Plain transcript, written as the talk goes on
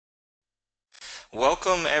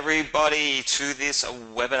Welcome everybody to this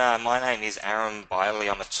webinar. My name is Aaron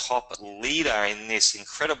Byerlee. I'm a top leader in this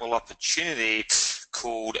incredible opportunity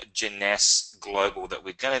called Jeunesse Global that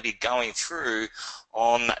we're going to be going through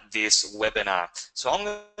on this webinar. So I'm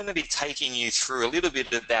going to be taking you through a little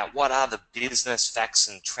bit about what are the business facts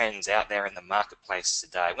and trends out there in the marketplace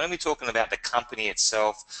today. We're going to be talking about the company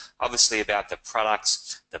itself, obviously about the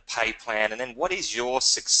products, the pay plan, and then what is your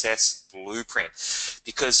success blueprint?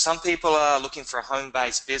 Because some people are looking for a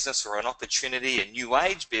home-based business or an opportunity, a new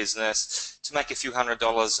age business to make a few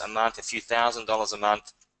 $100s a month, a few $1,000s a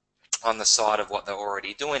month on the side of what they're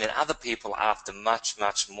already doing, and other people are after much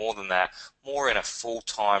more than that, more in a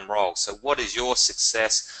full-time role. So what does your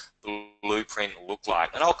success blueprint look like?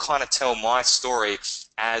 And I'll kind of tell my story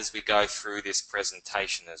as we go through this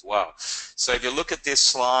presentation as well. So if you look at this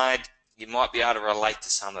slide, you might be able to relate to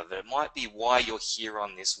some of it. It might be why you're here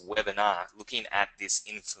on this webinar, looking at this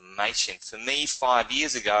information. For me, 5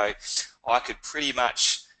 years ago, I could pretty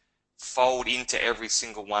much fold into every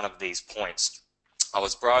single one of these points. I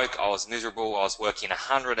was broke, I was miserable, I was working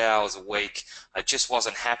 100 hours a week. I just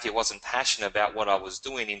wasn't happy, I wasn't passionate about what I was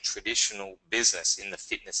doing in traditional business, in the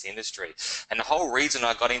fitness industry. And the whole reason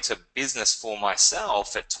I got into business for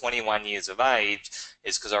myself at 21 years of age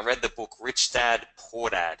is because I read the book Rich Dad, Poor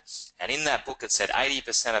Dad. And in that book it said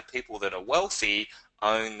 80% of people that are wealthy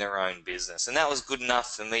own their own business, and that was good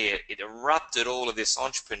enough for me. It erupted all of this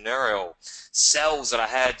entrepreneurial cells that I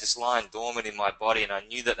had just lying dormant in my body, and I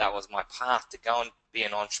knew that that was my path to go and be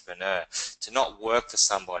an entrepreneur, to not work for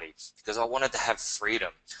somebody, because I wanted to have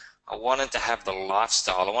freedom. I wanted to have the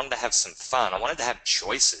lifestyle. I wanted to have some fun. I wanted to have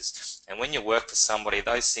choices. And when you work for somebody,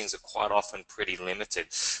 those things are quite often pretty limited.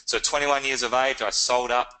 So at 21 years of age, I sold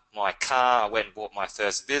up my car. I went and bought my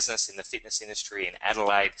first business in the fitness industry in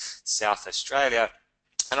Adelaide, South Australia.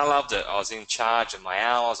 And I loved it. I was in charge of my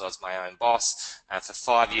hours. I was my own boss. And for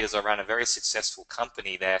 5 years, I ran a very successful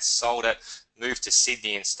company there, sold it, moved to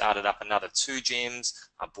Sydney and started up another 2 gyms.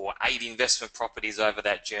 I bought 8 investment properties over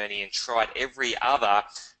that journey and tried every other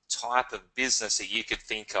type of business that you could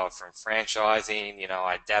think of, from franchising. You know,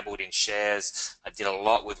 I dabbled in shares. I did a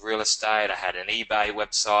lot with real estate. I had an eBay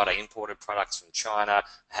website. I imported products from China.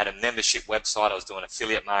 I had a membership website. I was doing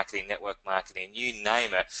affiliate marketing, network marketing, you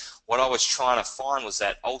name it. What I was trying to find was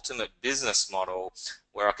that ultimate business model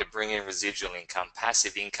where I could bring in residual income,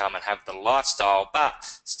 passive income, and have the lifestyle, but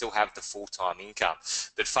still have the full-time income.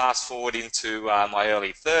 But fast forward into my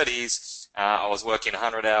early 30s, I was working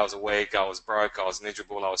 100 hours a week. I was broke. I was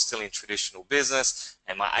miserable. I was still in traditional business,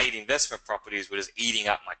 and my 8 investment properties were just eating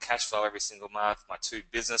up my cash flow every single month. My 2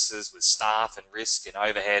 businesses with staff and risk and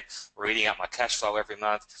overhead were eating up my cash flow every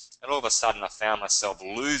month. And all of a sudden, I found myself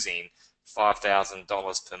losing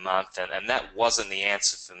 $5,000 per month, and that wasn't the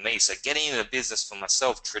answer for me. So getting into business for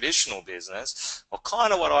myself, traditional business, or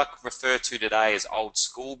kind of what I refer to today as old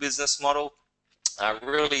school business model,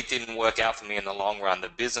 really didn't work out for me in the long run. The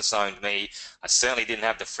business owned me. I certainly didn't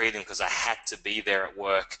have the freedom because I had to be there at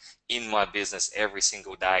work in my business every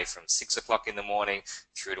single day, from 6 o'clock in the morning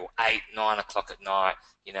through to 8, 9 o'clock at night,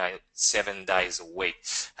 you know, 7 days a week.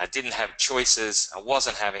 I didn't have choices. I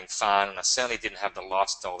wasn't having fun, and I certainly didn't have the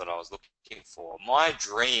lifestyle that I was looking for. My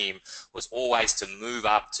dream was always to move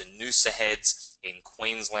up to Noosa Heads in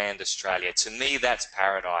Queensland, Australia. To me, that's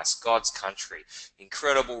paradise, God's country.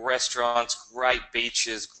 Incredible restaurants, great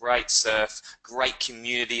beaches, great surf, great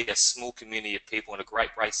community, a small community of people, and a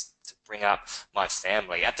great place to bring up my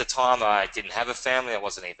family. At the time, I didn't have a family. I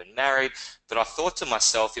wasn't even married. But I thought to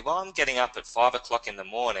myself, if I'm getting up at 5 o'clock in the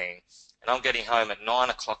morning and I'm getting home at 9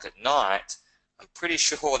 o'clock at night, I'm pretty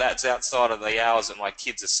sure that's outside of the hours that my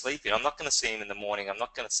kids are sleeping. I'm not going to see them in the morning. I'm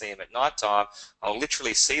not going to see them at night time. I'll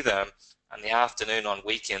literally see them in the afternoon on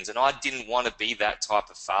weekends, and I didn't want to be that type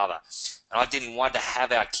of father. And I didn't want to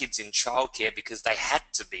have our kids in childcare because they had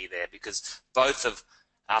to be there, because both of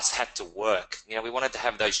us had to work. You know, we wanted to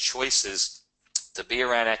have those choices to be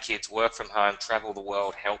around our kids, work from home, travel the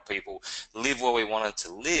world, help people, live where we wanted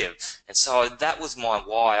to live. And so that was my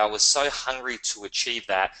why. I was so hungry to achieve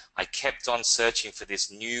that. I kept on searching for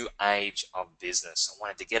this new age of business. I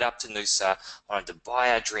wanted to get up to Noosa. I wanted to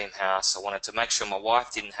buy our dream house. I wanted to make sure my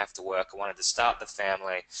wife didn't have to work. I wanted to start the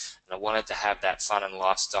family, and I wanted to have that fun and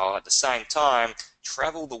lifestyle. At the same time,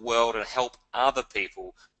 travel the world and help other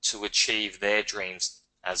people to achieve their dreams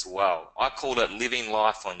as well. I call it living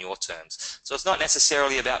life on your terms. So it's not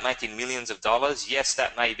necessarily about making millions of dollars. Yes,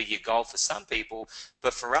 that may be your goal for some people,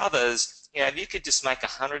 but for others, you know, if you could just make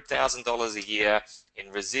 $100,000 a year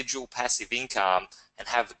in residual passive income and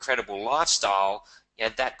have a credible lifestyle,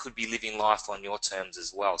 that could be living life on your terms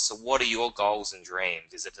as well. So what are your goals and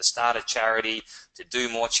dreams? Is it to start a charity, to do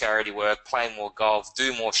more charity work, play more golf,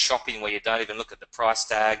 do more shopping where you don't even look at the price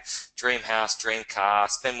tag, dream house, dream car,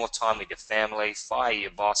 spend more time with your family, fire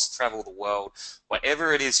your boss, travel the world,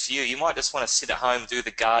 whatever it is for you. You might just want to sit at home, do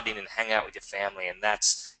the gardening and hang out with your family, and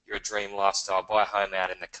that's your dream lifestyle. Buy a home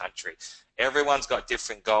out in the country. Everyone's got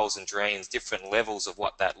different goals and dreams, different levels of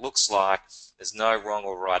what that looks like. There's no wrong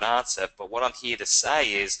or right answer, but what I'm here to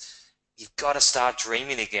say is you've got to start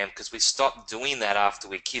dreaming again, because we stop doing that after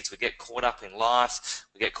we're kids. We get caught up in life,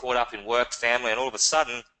 we get caught up in work, family, and all of a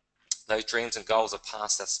sudden those dreams and goals have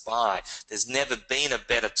passed us by. There's never been a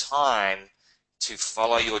better time to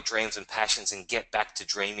follow your dreams and passions and get back to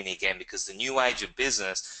dreaming again, because the new age of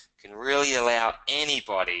business can really allow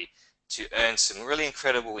anybody to earn some really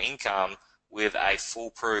incredible income with a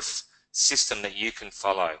foolproof system that you can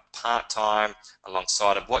follow part-time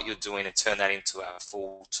alongside of what you're doing and turn that into a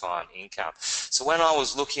full-time income. So when I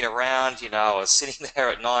was looking around, I was sitting there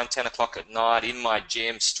at 9, 10 o'clock at night in my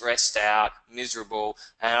gym, stressed out, miserable,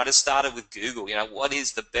 and I just started with Google. What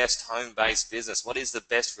is the best home-based business? What is the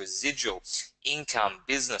best residual income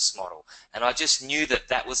business model? And I just knew that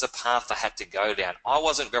that was a path I had to go down. I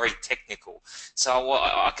wasn't very technical, so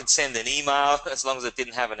I could send an email as long as it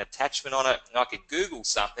didn't have an attachment on it, and I could Google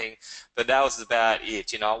something, but that was about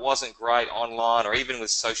it. I wasn't great online or even with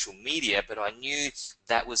social media, but I knew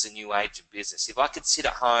that was a new age of business. If I could sit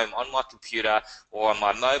at home on my computer or on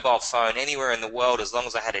my mobile phone anywhere in the world, as long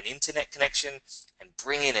as I had an internet connection and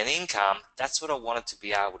bring in an income, that's what I wanted to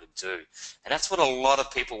be able to do. And that's what a lot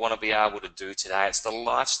of people want to be able to do today. It's the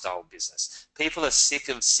lifestyle business. People are sick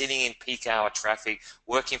of sitting in peak hour traffic,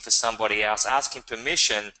 working for somebody else, asking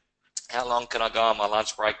permission. How long can I go on my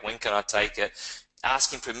lunch break? When can I take it?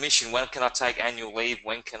 Asking permission, when can I take annual leave?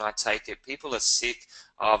 When can I take it? People are sick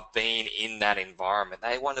of being in that environment.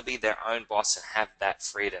 They want to be their own boss and have that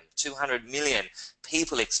freedom. 200 million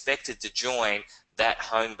people expected to join that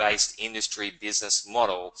home-based industry business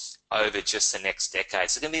model over just the next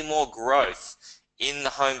decade. So there's going to be more growth in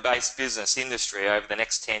the home-based business industry over the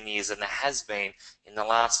next 10 years than there has been in the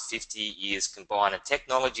last 50 years combined. And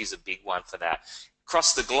technology is a big one for that.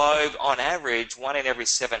 Across the globe, on average, 1 in every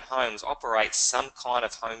 7 homes operates some kind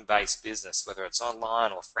of home-based business, whether it's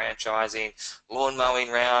online or franchising, lawn mowing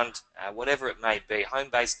round, whatever it may be.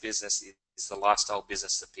 Home-based business is the lifestyle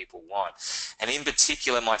business that people want. And in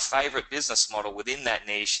particular, my favorite business model within that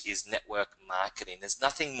niche is network marketing. There's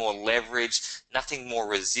nothing more leverage, nothing more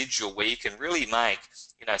residual, where you can really make,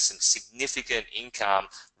 some significant income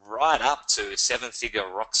right up to 7-figure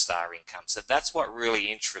rock star income. So that's what really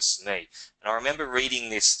interests me. And I remember reading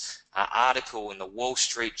this article in the Wall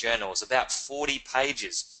Street Journal. It was about 40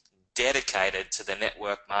 pages dedicated to the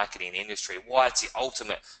network marketing industry, why it's the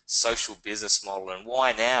ultimate social business model, and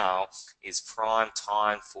why now is prime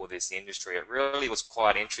time for this industry. It really was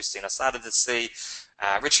quite interesting. I started to see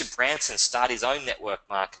Richard Branson start his own network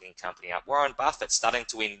marketing company up. Warren Buffett starting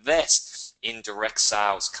to invest in direct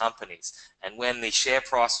sales companies. And when the share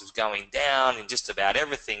price was going down in just about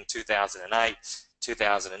everything, 2008,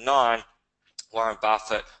 2009, Warren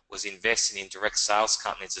Buffett was investing in direct sales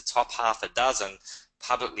companies. The top half a dozen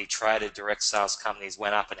publicly traded direct sales companies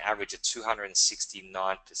went up an average of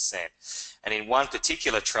 269%. And in one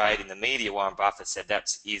particular trade in the media, Warren Buffett said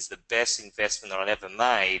that is the best investment that I've ever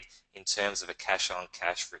made in terms of a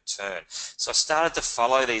cash-on-cash return. So I started to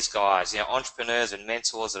follow these guys, entrepreneurs and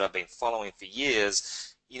mentors that I've been following for years.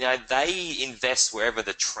 They invest wherever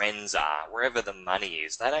the trends are, wherever the money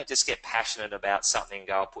is. They don't just get passionate about something and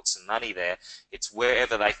go, I'll put some money there. It's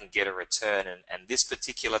wherever they can get a return. And this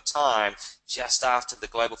particular time, just after the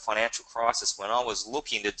global financial crisis, when I was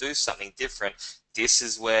looking to do something different, this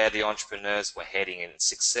is where the entrepreneurs were heading, and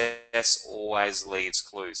success always leaves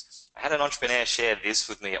clues. I had an entrepreneur share this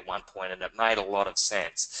with me at one point, and it made a lot of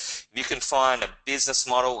sense. If you can find a business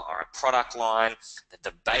model or a product line that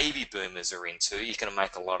the baby boomers are into, you can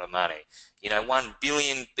make a lot of money. 1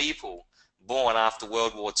 billion people born after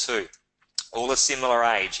World War II, all a similar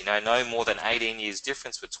age, no more than 18 years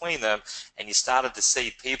difference between them, and you started to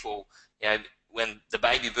see people, when the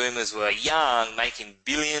baby boomers were young, making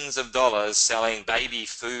billions of dollars selling baby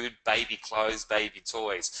food, baby clothes, baby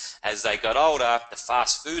toys. As they got older, the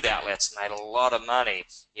fast food outlets made a lot of money,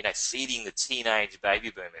 feeding the teenage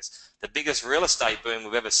baby boomers. The biggest real estate boom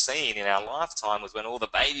we've ever seen in our lifetime was when all the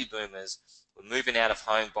baby boomers were moving out of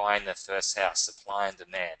home, buying their first house, supply and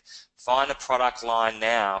demand. Find a product line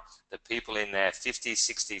now that people in their 50s,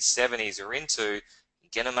 60s, 70s are into.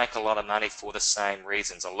 Going to make a lot of money for the same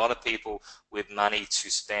reasons. A lot of people with money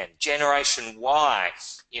to spend. Generation Y,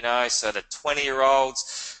 so the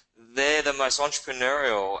 20-year-olds, they're the most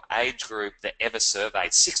entrepreneurial age group that ever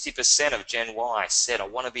surveyed. 60% of Gen Y said, I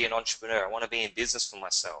want to be an entrepreneur, I want to be in business for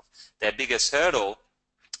myself. Their biggest hurdle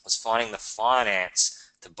was finding the finance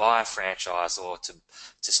to buy a franchise or to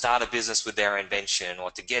start a business with their invention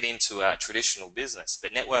or to get into a traditional business.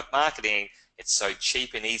 But network marketing, it's so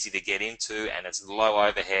cheap and easy to get into, and it's low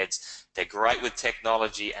overheads. They're great with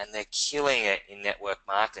technology, and they're killing it in network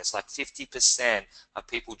marketing. It's like 50% of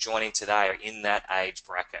people joining today are in that age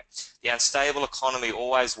bracket. The unstable economy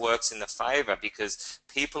always works in the favor because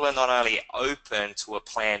people are not only open to a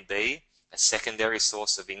plan B, a secondary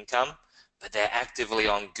source of income, but they're actively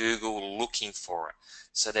on Google looking for it.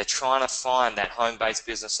 So they're trying to find that home-based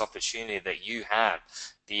business opportunity that you have.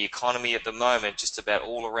 The economy at the moment, just about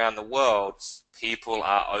all around the world, people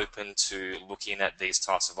are open to looking at these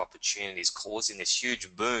types of opportunities, causing this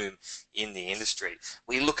huge boom in the industry.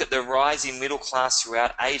 We look at the rising middle class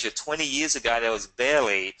throughout Asia. 20 years ago, there was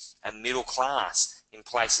barely a middle class in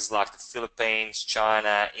places like the Philippines,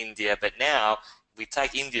 China, India, but now we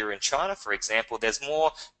take India and China, for example, there's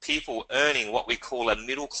more people earning what we call a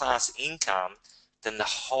middle class income than the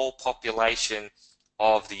whole population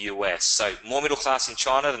of the US. So more middle class in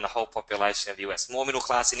China than the whole population of the US. More middle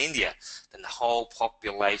class in India than the whole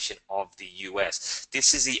population of the US.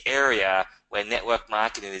 This is the area where network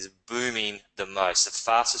marketing is booming the most, the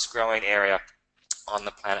fastest growing area on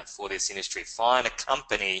the planet for this industry. Find a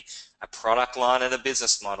company, a product line, and a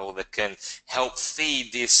business model that can help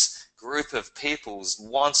feed this group of people's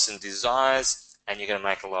wants and desires, and you're going to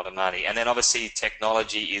make a lot of money. And then obviously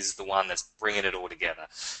technology is the one that's bringing it all together.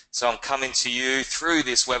 So I'm coming to you through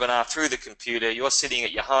this webinar, through the computer. You're sitting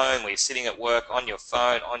at your home, or you're sitting at work, on your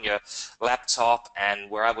phone, on your laptop, and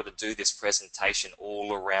we're able to do this presentation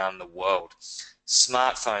all around the world.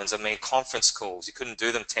 Smartphones, I mean conference calls. You couldn't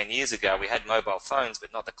do them 10 years ago. We had mobile phones,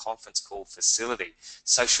 but not the conference call facility.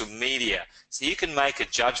 Social media. So you can make a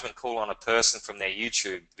judgment call on a person from their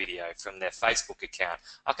YouTube video, from their Facebook account.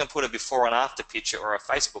 I can put a before and after picture or a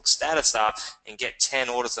Facebook status up and get 10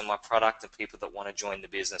 orders of my product and people that want to join the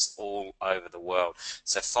business all over the world.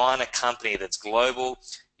 So find a company that's global.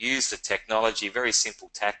 Use the technology, very simple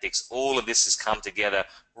tactics. All of this has come together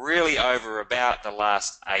really over about the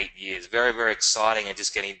last 8 years. Very, very exciting and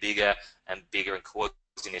just getting bigger and bigger and causing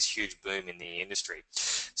this huge boom in the industry.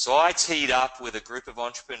 So I teed up with a group of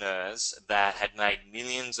entrepreneurs that had made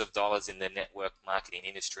millions of dollars in the network marketing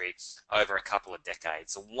industry over a couple of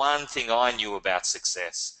decades. The one thing I knew about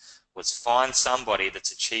success was find somebody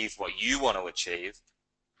that's achieved what you want to achieve,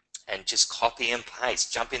 and just copy and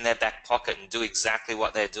paste, jump in their back pocket and do exactly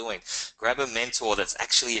what they're doing. Grab a mentor that's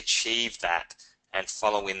actually achieved that and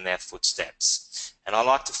follow in their footsteps. And I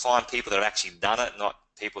like to find people that have actually done it, not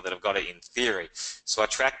people that have got it in theory. So I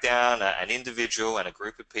tracked down an individual and a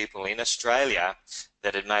group of people in Australia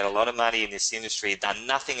that had made a lot of money in this industry, done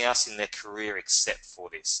nothing else in their career except for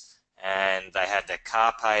this. And they had their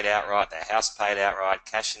car paid outright, their house paid outright,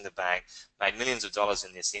 cash in the bank, made millions of dollars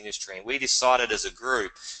in this industry. And we decided as a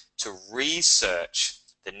group to research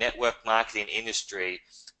the network marketing industry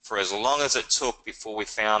for as long as it took before we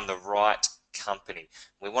found the right company.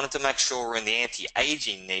 We wanted to make sure we're in the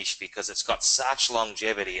anti-aging niche because it's got such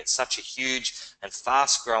longevity. It's such a huge and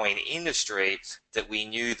fast-growing industry that we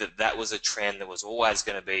knew that that was a trend that was always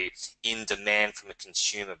going to be in demand from a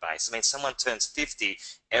consumer base. I mean, someone turns 50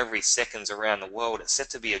 every second around the world. It's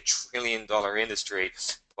set to be $1 trillion industry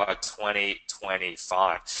by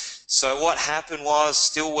 2025. So what happened was,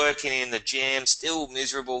 still working in the gym, still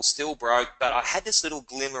miserable, still broke, but I had this little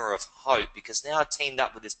glimmer of hope because now I teamed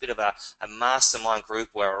up with this bit of a mastermind group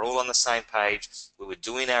where we're all on the same page. We were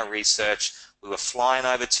doing our research. We were flying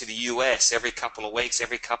over to the US every couple of weeks,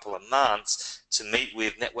 every couple of months to meet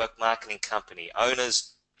with network marketing company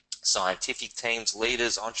owners, scientific teams,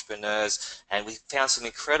 leaders, entrepreneurs, and we found some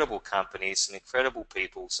incredible companies, some incredible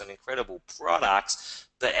people, some incredible products,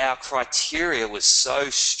 but our criteria was so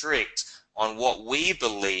strict on what we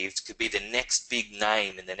believed could be the next big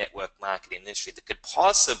name in the network marketing industry that could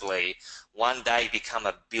possibly one day become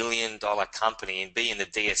 $1 billion company and be in the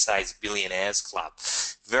DSA's Billionaires Club.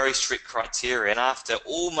 Very strict criteria, and after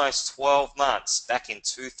almost 12 months, back in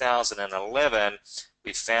 2011,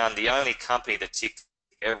 we found the only company that ticked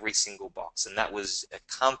every single box, and that was a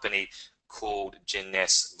company called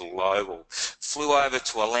Jeunesse Global. Flew over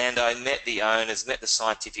to Orlando, met the owners, met the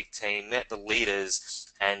scientific team, met the leaders,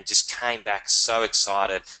 and just came back so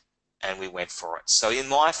excited, and we went for it. So in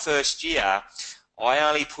my first year, I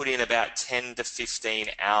only put in about 10 to 15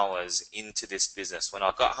 hours into this business. When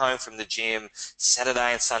I got home from the gym,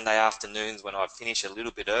 Saturday and Sunday afternoons when I'd finish a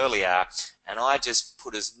little bit earlier, and I just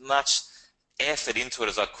put as much effort into it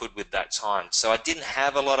as I could with that time. So I didn't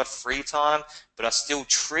have a lot of free time, but I still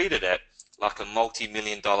treated it like a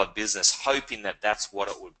multi-million-dollar business, hoping that that's what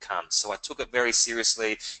it would come. So I took it very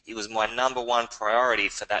seriously. It was my #1 priority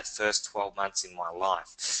for that first 12 months in my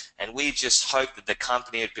life. And we just hoped that the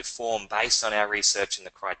company would perform based on our research and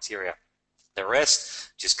the criteria. The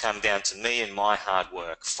rest just come down to me and my hard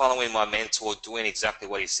work, following my mentor, doing exactly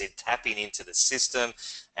what he said, tapping into the system.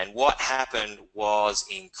 And what happened was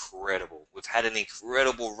incredible. We've had an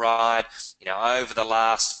incredible ride, over the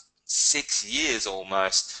last 6 years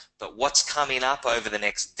almost. But what's coming up over the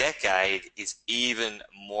next decade is even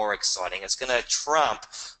more exciting. It's going to trump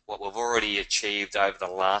what we've already achieved over the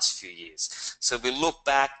last few years. So if we look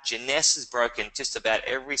back, Jeunesse has broken just about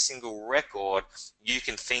every single record you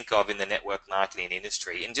can think of in the network marketing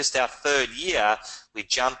industry. In just our 3rd year, we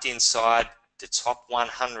jumped inside the top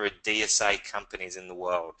 100 DSA companies in the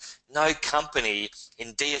world. No company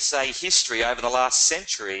in DSA history over the last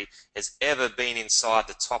century has ever been inside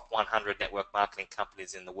the top 100 network marketing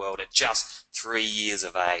companies in the world at just 3 years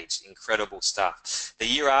of age. Incredible stuff. The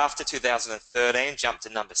year after, 2013, jumped to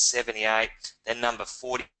number 78, then number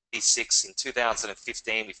 46. In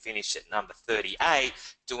 2015, we finished at number 38,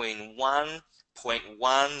 doing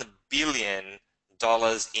 $1.1 billion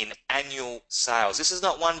in annual sales. This is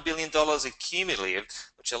not $1 billion accumulative,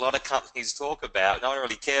 which a lot of companies talk about. No one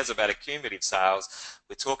really cares about accumulative sales.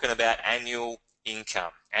 We're talking about annual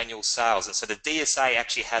income, annual sales. And so the DSA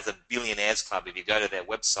actually has a billionaires club if you go to their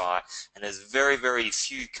website, and there's very, very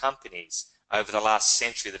few companies over the last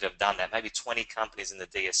century that have done that. Maybe 20 companies in the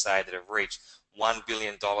DSA that have reached $1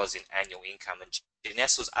 billion in annual income. And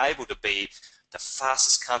Jeunesse was able to be the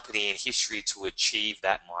fastest company in history to achieve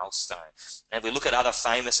that milestone. And if we look at other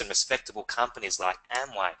famous and respectable companies like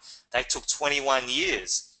Amway, they took 21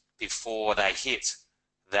 years before they hit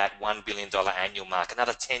that $1 billion annual mark.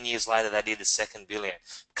 Another 10 years later, they did the second billion.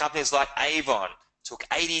 Companies like Avon took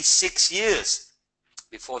 86 years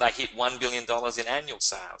before they hit $1 billion in annual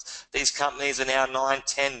sales. These companies are now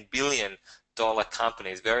 $9–10 billion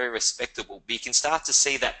companies, very respectable. But you can start to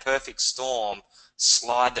see that perfect storm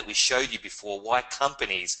slide that we showed you before, why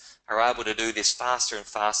companies are able to do this faster and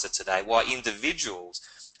faster today, why individuals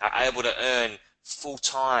are able to earn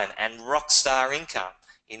full-time and rock star income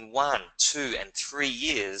in 1, 2, and 3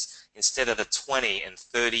 years instead of the 20 and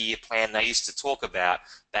 30-year plan they used to talk about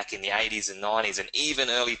back in the 80s and 90s and even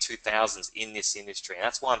early 2000s in this industry. And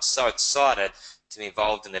that's why I'm so excited to be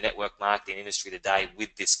involved in the network marketing industry today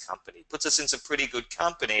with this company. Puts us in some pretty good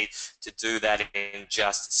company to do that in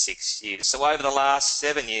just 6 years. So over the last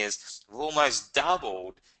 7 years, we've almost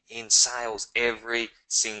doubled in sales every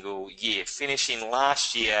single year, finishing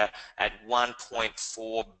last year at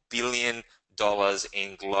 $1.4 billion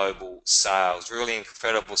in global sales. Really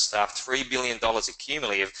incredible stuff. $3 billion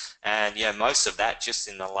accumulative, and most of that just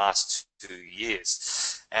in the last 2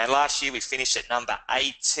 years. And last year we finished at number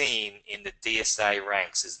 18 in the DSA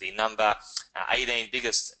ranks as the number 18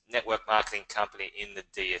 biggest network marketing company in the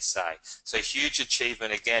DSA. So huge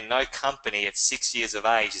achievement again. No company at 6 years of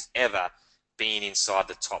age has ever been inside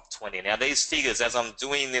the top 20. Now these figures, as I'm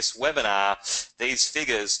doing this webinar, these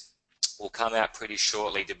figures will come out pretty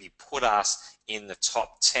shortly to be put us in the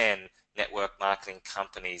top 10 network marketing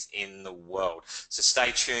companies in the world. So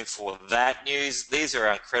stay tuned for that news. These are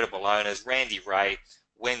our incredible owners, Randy Ray,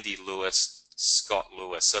 Wendy Lewis, Scott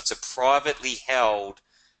Lewis. So it's a privately held,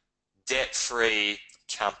 debt-free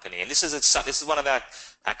company. And this is one of our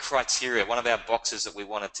criteria, one of our boxes that we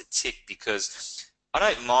wanted to tick, because I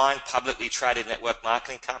don't mind publicly traded network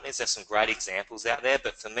marketing companies. There's some great examples out there,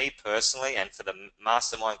 but for me personally and for the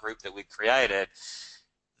mastermind group that we created,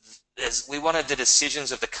 we wanted the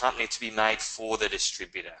decisions of the company to be made for the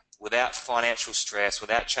distributor without financial stress,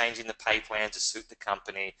 without changing the pay plan to suit the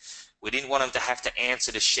company. We didn't want them to have to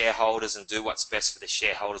answer to shareholders and do what's best for the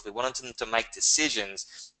shareholders. We wanted them to make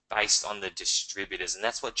decisions based on the distributors, and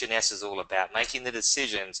that's what Jeunesse is all about, making the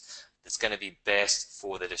decisions that's going to be best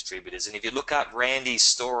for the distributors. And if you look up Randy's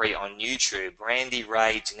story on YouTube, Randy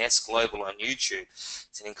Ray, Jeunesse Global on YouTube,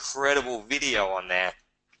 it's an incredible video on there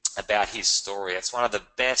about his story. It's one of the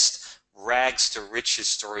best rags to riches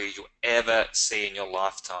stories you'll ever see in your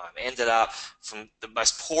lifetime. Ended up from the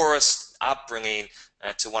most poorest upbringing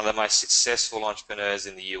to one of the most successful entrepreneurs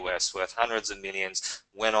in the US, worth hundreds of millions,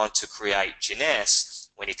 went on to create Jeunesse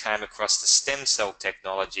when he came across the stem cell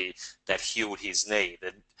technology that healed his knee.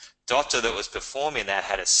 The doctor that was performing that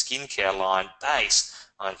had a skincare line based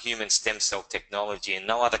on human stem cell technology, and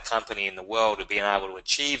no other company in the world had been able to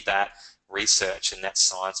achieve that research and that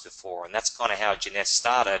science before. And that's kind of how Jeunesse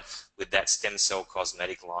started, with that stem cell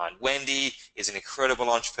cosmetic line. Wendy is an incredible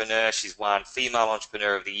entrepreneur. She's won Female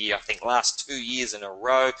Entrepreneur of the Year, I think, last 2 years in a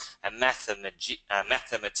row. A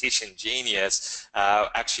mathematician genius,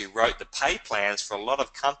 actually wrote the pay plans for a lot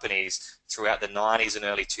of companies throughout the 90s and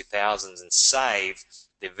early 2000s and saved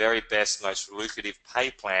the very best, most lucrative pay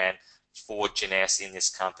plan for Jeunesse in this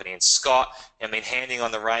company. And Scott, I mean, handing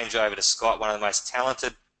on the reins over to Scott, one of the most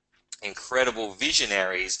talented, incredible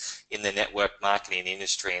visionaries in the network marketing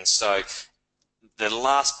industry. And so the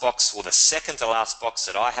last box, or the second to last box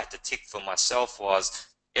that I had to tick for myself was,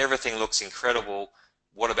 everything looks incredible.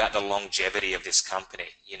 What about the longevity of this company?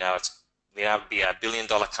 You know, it's been able to be a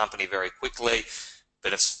billion-dollar company very quickly,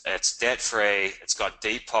 but it's debt-free, it's got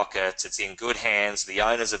deep pockets, it's in good hands, the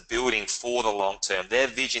owners are building for the long term. Their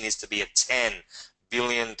vision is to be a $10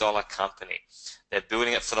 billion company. They're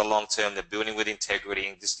building it for the long term, they're building with integrity,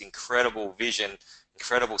 and just incredible vision,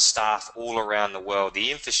 incredible staff all around the world.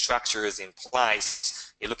 The infrastructure is in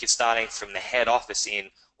place. You look at starting from the head office in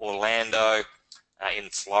Orlando, in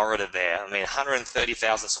Florida there. I mean,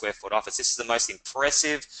 130,000 square foot office. This is the most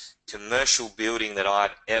impressive commercial building that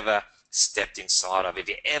I've ever stepped inside of. If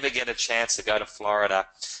you ever get a chance to go to Florida,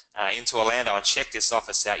 into Orlando, and check this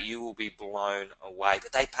office out, you will be blown away.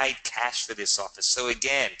 But they paid cash for this office. So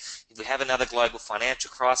again, if we have another global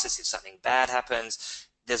financial crisis, if something bad happens,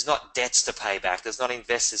 there's not debts to pay back, there's not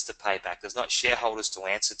investors to pay back, there's not shareholders to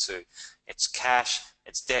answer to. It's cash,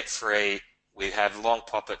 it's debt-free, we have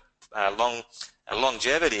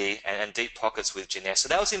longevity and deep pockets with Jeunesse. So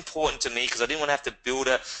that was important to me because I didn't want to have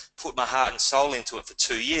to put my heart and soul into it for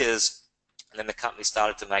 2 years, and then the company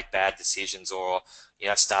started to make bad decisions, or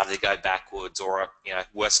started to go backwards, or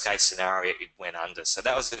worst case scenario, it went under. So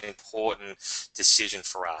that was an important decision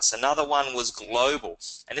for us. Another one was global,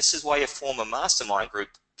 and this is why you form a mastermind group,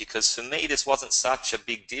 because for me this wasn't such a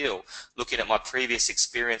big deal. Looking at my previous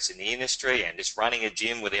experience in the industry and just running a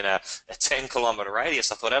gym within a 10-kilometer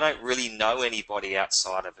radius, I thought, I don't really know anybody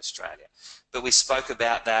outside of Australia. But we spoke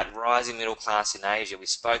about that rising middle class in Asia. We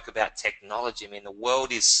spoke about technology. I mean, the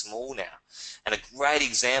world is small now. And a great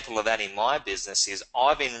example of that in my business is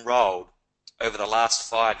I've enrolled over the last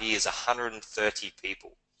 5 years 130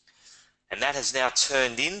 people. And that has now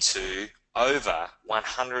turned into over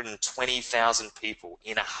 120,000 people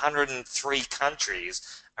in 103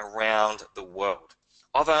 countries around the world.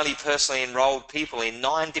 I've only personally enrolled people in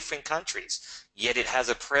 9 different countries, yet it has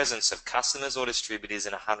a presence of customers or distributors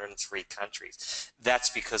in 103 countries. That's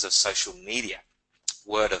because of social media,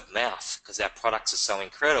 word of mouth, because our products are so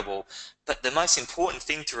incredible. But the most important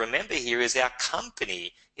thing to remember here is our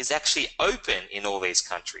company is actually open in all these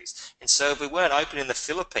countries. And so if we weren't open in the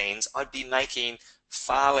Philippines, I'd be making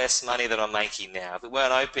far less money than I'm making now. If we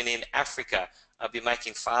weren't open in Africa, I'd be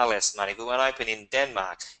making far less money. If we weren't open in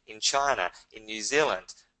Denmark, in China, in New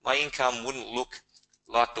Zealand, my income wouldn't look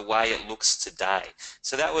like the way it looks today.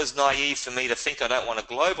 So that was naive for me to think I don't want a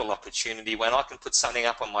global opportunity when I can put something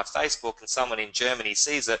up on my Facebook and someone in Germany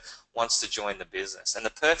sees it, wants to join the business. And the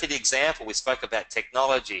perfect example, we spoke about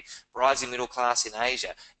technology, rising middle class in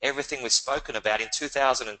Asia, everything we've spoken about. In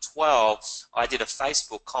 2012, I did a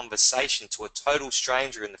Facebook conversation to a total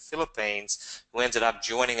stranger in the Philippines who ended up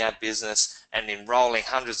joining our business and enrolling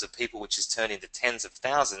hundreds of people, which has turned into tens of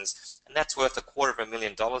thousands. And that's worth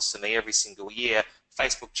 $250,000 to me every single year.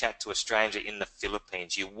 Facebook chat to a stranger in the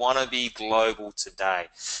Philippines. You want to be global today.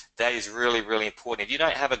 That is really, really important. If you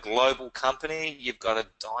don't have a global company, you've got a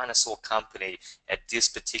dinosaur company at this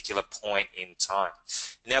particular point in time.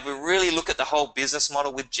 Now, if we really look at the whole business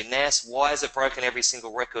model with Jeunesse, why is it broken every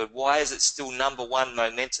single record? Why is it still #1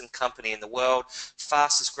 momentum company in the world,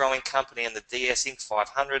 fastest growing company on the DS Inc.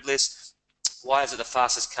 500 list? Why is it the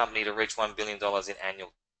fastest company to reach $1 billion in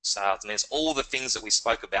annual sales? I mean, it's all the things that we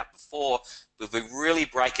spoke about before. If we really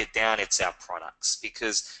break it down, it's our products,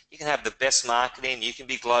 because you can have the best marketing, you can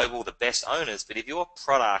be global, the best owners, but if your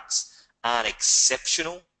products aren't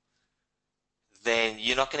exceptional, then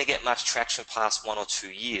you're not going to get much traction past 1 or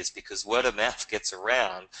 2 years, because word of mouth gets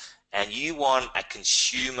around, and you want a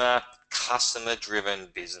consumer, customer-driven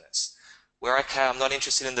business. Where, okay, I'm not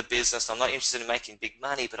interested in the business, I'm not interested in making big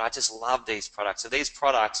money, but I just love these products. So these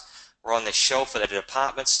products were on the shelf at a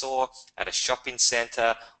department store, at a shopping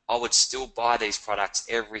center, I would still buy these products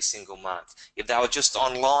every single month. If they were just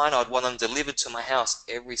online, I'd want them delivered to my house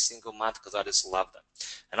every single month because I just love them.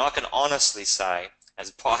 And I can honestly say,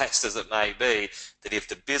 as biased as it may be, that if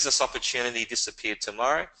the business opportunity disappeared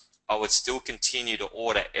tomorrow, I would still continue to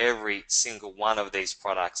order every single one of these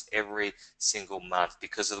products every single month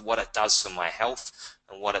because of what it does for my health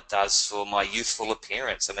and what it does for my youthful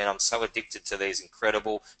appearance. I mean, I'm so addicted to these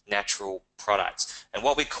incredible natural products. And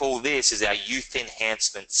what we call this is our youth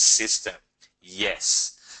enhancement system.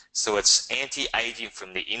 Yes. So it's anti-aging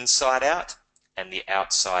from the inside out and the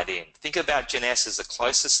outside in. Think about Jeunesse as the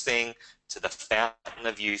closest thing to the fountain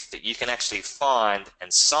of youth that you can actually find,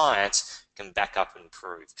 and science can back up and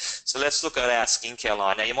prove. So let's look at our skincare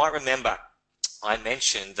line. Now you might remember I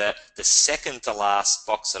mentioned that the second to last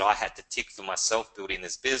box that I had to tick for myself building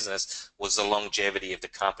this business was the longevity of the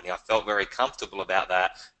company. I felt very comfortable about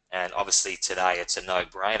that, and obviously today it's a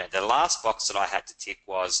no-brainer. The last box that I had to tick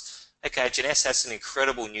was, okay, Jeunesse has some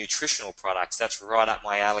incredible nutritional products. That's right up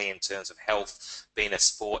my alley in terms of health, being a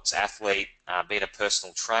sports athlete, being a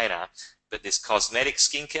personal trainer. But this cosmetic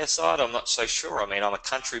skincare side, I'm not so sure. I mean, I'm a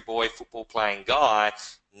country boy, football playing guy,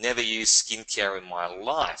 never used skincare in my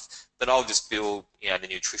life, but I'll just build, the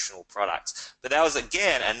nutritional products. But that was,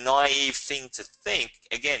 again, a naive thing to think.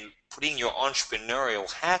 Again, putting your entrepreneurial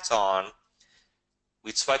hat on,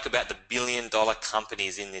 we spoke about the billion-dollar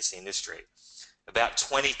companies in this industry. About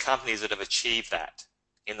 20 companies that have achieved that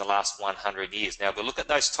in the last 100 years. Now, if we look at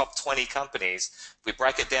those top 20 companies, if we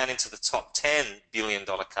break it down into the top 10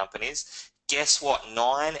 billion-dollar companies, guess what?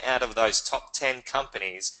 9 out of those top 10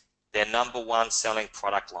 companies, their number one selling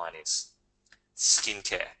product line is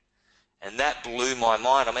skincare. And that blew my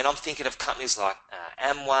mind. I mean, I'm thinking of companies like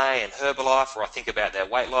Amway and Herbalife, where I think about their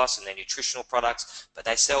weight loss and their nutritional products, but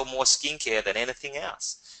they sell more skincare than anything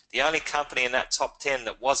else. The only company in that top 10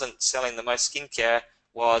 that wasn't selling the most skincare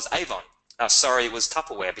was Avon. Sorry, it was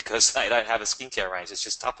Tupperware, because they don't have a skincare range. It's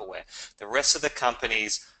just Tupperware. The rest of the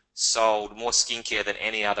companies sold more skincare than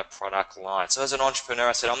any other product line. So as an entrepreneur,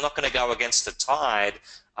 I said, I'm not going to go against the tide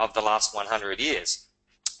of the last 100 years.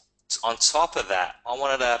 On top of that, I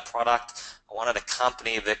wanted a product, I wanted a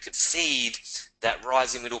company that could feed that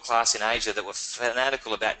rising middle class in Asia that were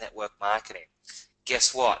fanatical about network marketing.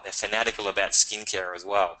 Guess what? They're fanatical about skincare as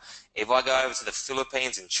well. If I go over to the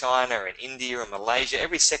Philippines and China and India and Malaysia,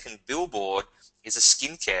 every second billboard is a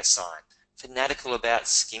skincare sign. Fanatical about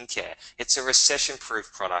skincare. It's a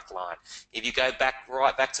recession-proof product line. If you go back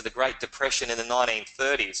right back to the Great Depression in the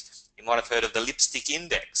 1930s, you might have heard of the lipstick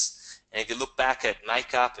index. And if you look back at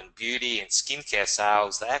makeup and beauty and skincare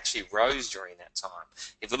sales, they actually rose during that time.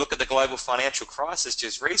 If you look at the global financial crisis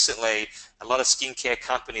just recently, a lot of skincare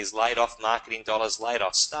companies laid off marketing dollars, laid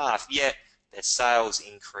off staff, yet their sales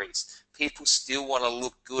increased. People still want to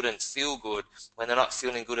look good and feel good when they're not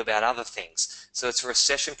feeling good about other things. So it's a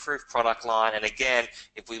recession-proof product line. And again,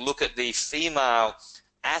 if we look at the female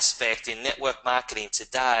aspect in network marketing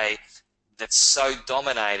today, that's so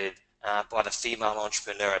dominated by the female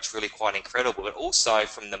entrepreneur, it's really quite incredible. But also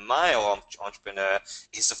from the male entrepreneur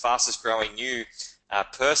is the fastest growing new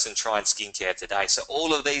person trying skincare today. So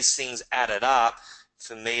all of these things added up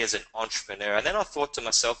for me as an entrepreneur. And then I thought to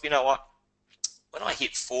myself, you know what? When I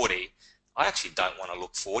hit 40, I actually don't want to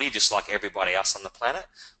look 40 just like everybody else on the planet.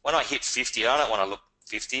 When I hit 50, I don't want to look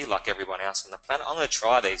 50 like everyone else on the planet. I'm going to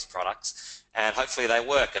try these products and hopefully they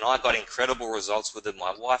work. And I got incredible results with them.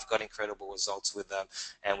 My wife got incredible results with them,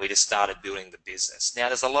 and we just started building the business. Now,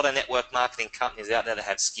 there's a lot of network marketing companies out there that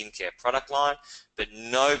have skincare product line, but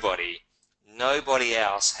nobody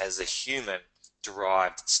else has a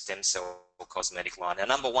human-derived stem cell cosmetic line. Now,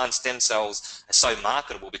 number one, stem cells are so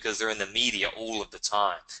marketable because they're in the media all of the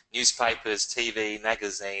time. Newspapers, TV,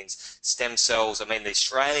 magazines, stem cells. I mean, the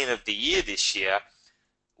Australian of the Year this year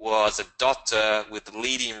was a doctor with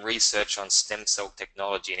leading research on stem cell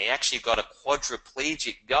technology, and he actually got a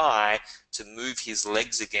quadriplegic guy to move his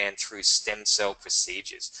legs again through stem cell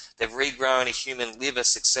procedures. They've regrown a human liver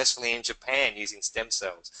successfully in Japan using stem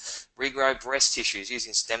cells. Regrow breast tissues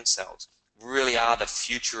using stem cells. Really are the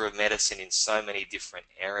future of medicine in so many different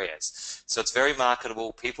areas. So it's very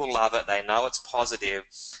marketable. People love it. They know it's positive.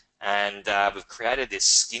 And we've created this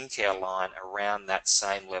skincare line around that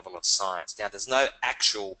same level of science. Now, there's no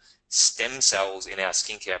actual stem cells in our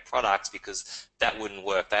skincare products because that wouldn't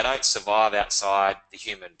work. They don't survive outside the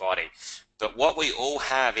human body. But what we all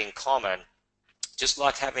have in common, just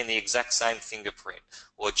like having the exact same fingerprint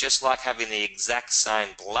or just like having the exact same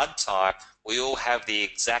blood type, we all have the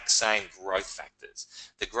exact same growth factors.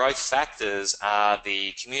 The growth factors are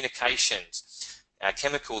the communications,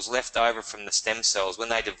 chemicals left over from the stem cells. When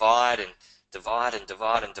they divide and divide and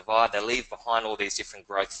divide and divide, they leave behind all these different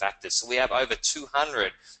growth factors. So we have over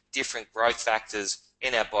 200 different growth factors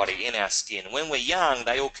in our body, in our skin. When we're young,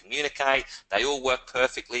 they all communicate, they all work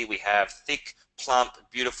perfectly. We have thick plump,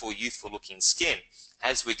 beautiful, youthful looking skin.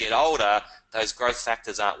 As we get older, those growth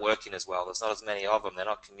factors aren't working as well. There's not as many of them. They're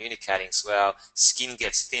not communicating. So our skin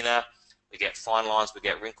gets thinner, we get fine lines, we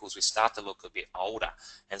get wrinkles, we start to look a bit older.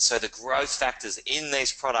 And so the growth factors in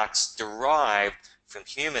these products derived from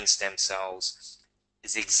human stem cells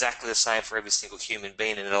is exactly the same for every single human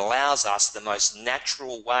being, and it allows us the most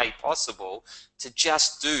natural way possible to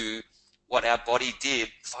just do what our body did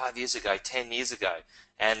 5 years ago, 10 years ago.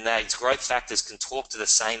 And these growth factors can talk to the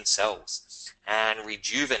same cells and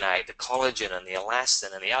rejuvenate the collagen and the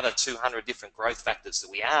elastin and the other 200 different growth factors that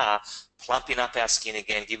we are plumping up our skin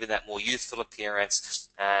again, giving that more youthful appearance.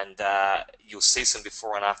 And you'll see some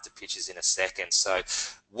before and after pictures in a second. So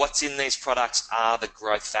what's in these products are the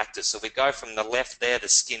growth factors. So if we go from the left there, the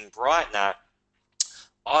skin brightener,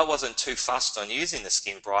 I wasn't too fussed on using the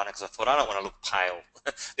skin brightener because I thought, I don't want to look pale.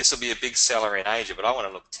 This will be a big seller in Asia, but I want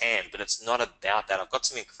to look tan. But it's not about that. I've got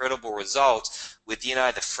some incredible results with, you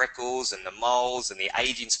know, the freckles and the moles and the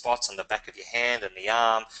aging spots on the back of your hand and the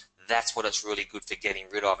arm. That's what it's really good for getting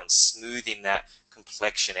rid of and smoothing that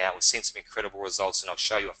complexion out. We've seen some incredible results, and I'll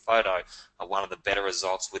show you a photo of one of the better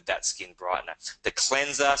results with that skin brightener. The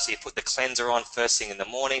cleanser, so you put the cleanser on first thing in the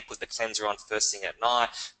morning, put the cleanser on first thing at night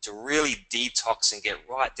to really detox and get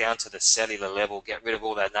right down to the cellular level, get rid of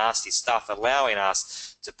all that nasty stuff, allowing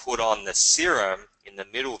us to put on the serum in the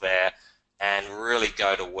middle there and really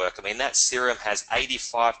go to work. I mean, that serum has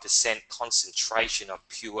 85% concentration of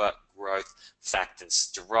pure growth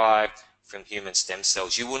factors derived from human stem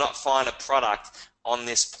cells. You will not find a product on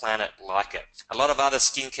this planet like it. A lot of other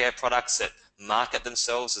skincare products that market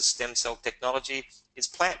themselves as stem cell technology is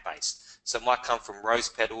plant-based. So it might come from rose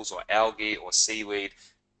petals or algae or seaweed,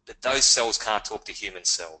 but those cells can't talk to human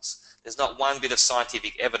cells. There's not one bit of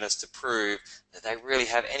scientific evidence to prove that they really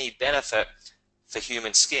have any benefit for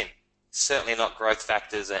human skin. Certainly not growth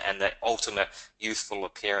factors and the ultimate youthful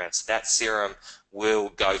appearance. That serum will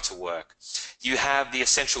go to work. You have the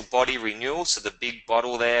essential body renewal, so the big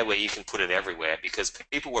bottle there where you can put it everywhere, because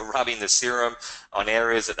people were rubbing the serum on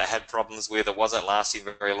areas that they had problems with, it wasn't lasting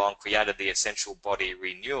very long, created the essential body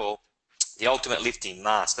renewal. The ultimate lifting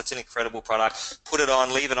mask, that's an incredible product. Put it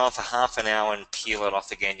on, leave it on for half an hour and peel it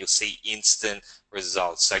off again. You'll see instant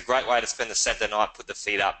results. So great way to spend the Saturday night, put the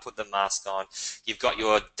feet up, put the mask on. You've got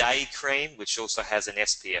your day cream, which also has an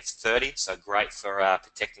SPF 30, so great for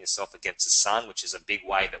protecting yourself against the sun, which is a big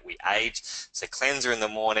way that we age. So cleanser in the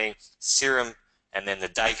morning, serum, and then the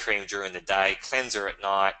day cream during the day, cleanser at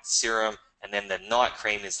night, serum, and then the night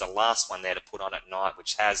cream is the last one there to put on at night,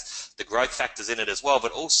 which has the growth factors in it as well,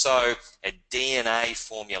 but also a DNA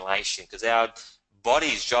formulation, because our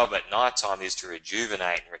body's job at nighttime is to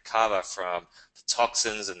rejuvenate and recover from the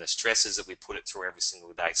toxins and the stresses that we put it through every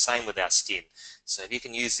single day. Same with our skin. So if you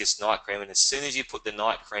can use this night cream, and as soon as you put the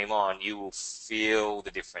night cream on, you will feel the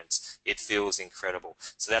difference. It feels incredible.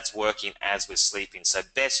 So that's working as we're sleeping. So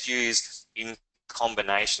best used in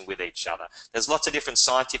combination with each other. There's lots of different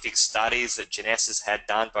scientific studies that Jeunesse has had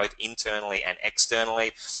done both internally and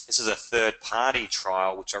externally. This is a third-party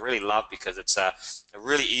trial, which I really love because it's a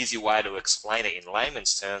really easy way to explain it in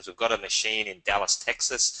layman's terms. We've got a machine in Dallas,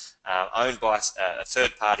 Texas, owned by a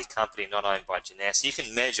third-party company, not owned by Jeunesse. You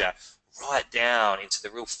can measure right down into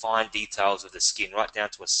the real fine details of the skin, right down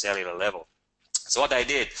to a cellular level. So what they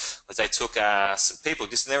did was they took some people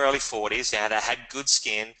just in their early 40s, they had good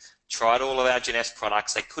skin, tried all of our Jeunesse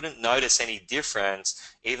products. They couldn't notice any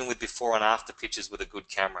difference, even with before and after pictures with a good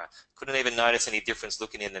camera. Couldn't even notice any difference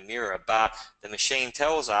looking in the mirror. But the machine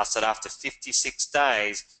tells us that after 56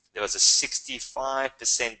 days, there was a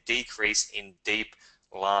 65% decrease in deep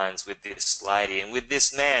lines with this lady. And with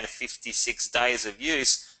this man, 56 days of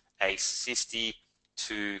use, a 52%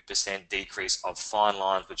 decrease of fine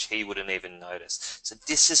lines, which he wouldn't even notice. So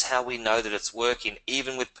this is how we know that it's working,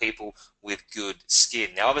 even with people with good skin.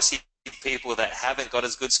 Now, obviously, people that haven't got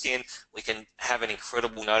as good skin, we can have an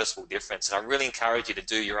incredible noticeable difference. And I really encourage you to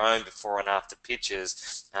do your own before and after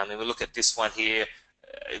pictures. And we look at this one here,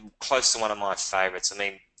 close to one of my favorites. I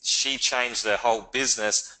mean, she changed her whole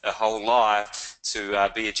business, her whole life to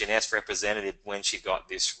be a Jeunesse representative when she got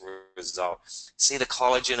this result. See the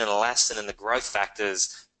collagen and elastin and the growth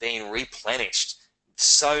factors being replenished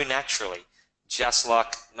so naturally, just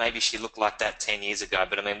like maybe she looked like that 10 years ago.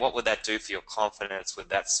 But I mean, what would that do for your confidence with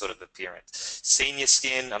that sort of appearance? Senior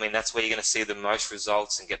skin, I mean, that's where you're going to see the most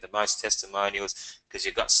results and get the most testimonials, because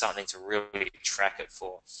you've got something to really track it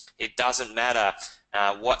for. It doesn't matter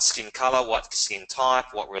what skin color, what skin type,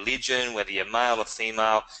 what religion, whether you're male or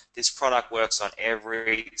female. This product works on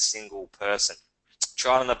every single person.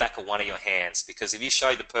 try it on the back of one of your hands, because if you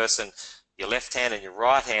show the person your left hand and your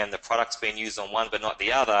right hand, the product's being used on one but not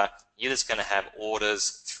the other, you're just going to have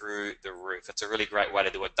orders through the roof. It's a really great way to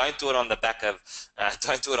do it. Don't do it on the back of,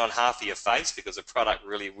 don't do it on half of your face, because the product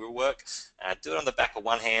really will work. Do it on the back of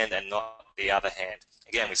one hand and not the other hand.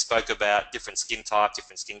 Again, we spoke about different skin type,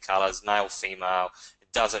 different skin colors, male, female.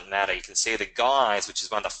 It doesn't matter. You can see the guys, which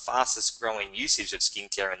is one of the fastest growing usage of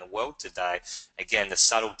skincare in the world today. Again, the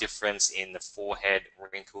subtle difference in the forehead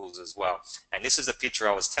wrinkles as well. And this is a picture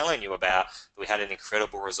I was telling you about. We had an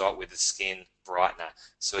incredible result with the skin brightener.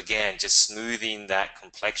 So again, just smoothing that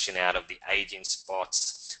complexion out of the aging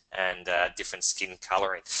spots and different skin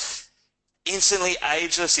coloring. Instantly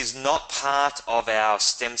Ageless is not part of our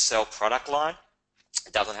stem cell product line.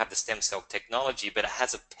 It doesn't have the stem cell technology, but it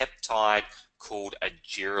has a peptide called a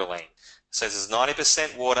gyroline. So this is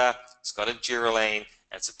 90% water, it's got a gyroline,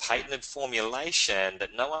 and it's a patented formulation that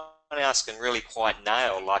no one else can really quite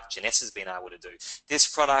nail like Jeunesse has been able to do. This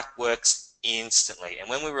product works instantly, and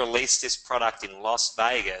when we released this product in Las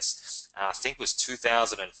Vegas, I think it was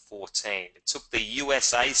 2014, it took the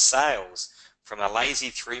USA sales from a lazy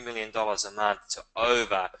 $3 million a month to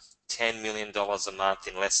over $10 million a month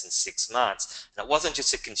in less than 6 months. And it wasn't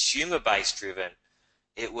just a consumer base driven,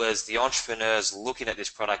 it was the entrepreneurs looking at this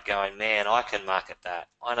product going, man, I can market that.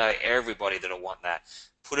 I know everybody that'll want that.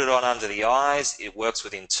 Put it on under the eyes, it works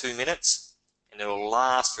within 2 minutes, and it'll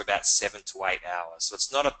last for about 7 to 8 hours. So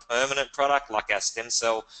it's not a permanent product like our stem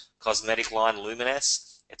cell cosmetic line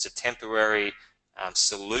Luminous. It's a temporary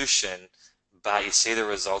solution, but you see the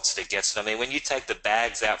results that it gets. I mean, when you take the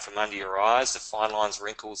bags out from under your eyes, the fine lines,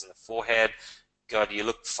 wrinkles in the forehead, God, you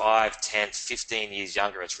look 5, 10, 15 years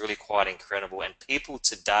younger. It's really quite incredible. And people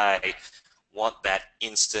today want that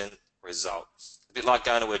instant result. A bit like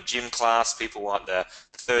going to a gym class. People want the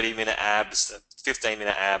 30-minute abs, the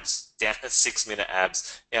 15-minute abs, down to 6-minute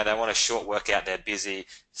abs. You know, they want a short workout. They're busy.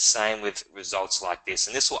 Same with results like this.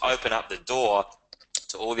 And this will open up the door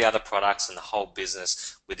to all the other products and the whole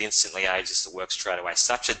business with Instantly Ageless that works straight away.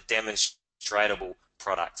 Such a demonstratable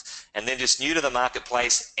product. And then just new to the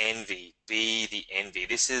marketplace, Envy. Be the Envy.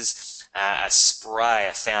 This is a spray,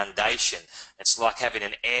 a foundation. It's like having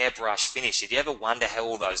an airbrush finish. Did you ever wonder how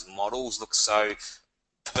all those models look so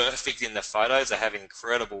perfect in the photos? They have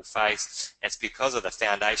incredible face. It's because of the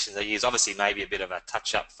foundation they use. Obviously, maybe a bit of a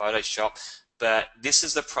touch-up Photoshop, but this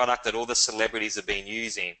is the product that all the celebrities have been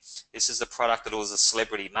using. This is the product that all the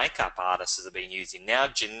celebrity makeup artists have been using. Now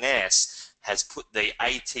Jeunesse has put the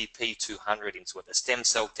ATP 200 into it, the stem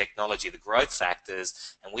cell technology, the growth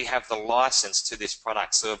factors, and we have the license to this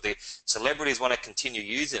product. So if the celebrities want to continue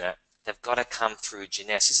using it, they've got to come through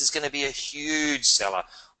Jeunesse. This is going to be a huge seller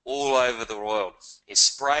all over the world. You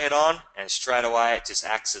spray it on and straight away it just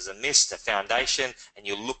acts as a mist, a foundation, and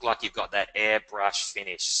you look like you've got that airbrush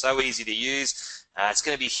finish. So easy to use. It's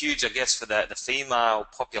going to be huge, I guess, for the female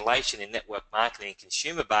population in network marketing and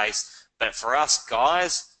consumer base, but for us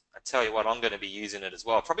guys, I tell you what, I'm going to be using it as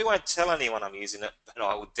well. I probably won't tell anyone I'm using it, but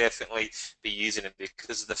I will definitely be using it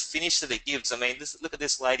because of the finish that it gives. I mean, look at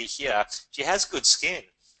this lady here. She has good skin.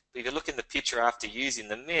 But if you look in the picture after using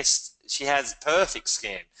the mist, she has perfect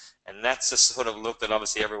skin. And that's the sort of look that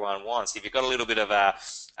obviously everyone wants. If you've got a little bit of a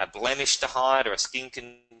blemish to hide or a skin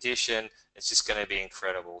condition, it's just going to be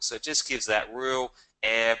incredible. So it just gives that real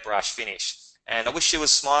airbrush finish. And I wish she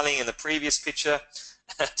was smiling in the previous picture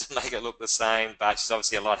to make it look the same, but she's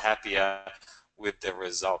obviously a lot happier with the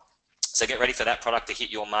result. So get ready for that product to hit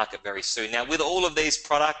your market very soon. Now, with all of these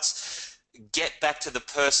products, get back to the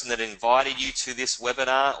person that invited you to this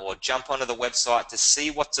webinar or jump onto the website to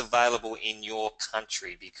see what's available in your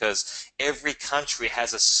country, because every country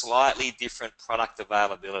has a slightly different product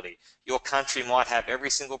availability. Your country might have every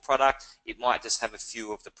single product, it might just have a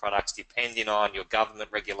few of the products depending on your government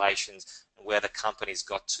regulations and where the company's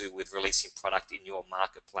got to with releasing product in your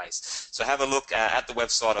marketplace. So have a look at the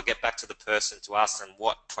website or get back to the person to ask them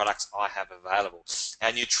what products I have available.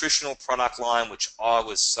 Our nutritional product line, which I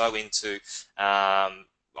was so into,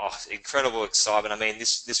 incredible excitement. I mean,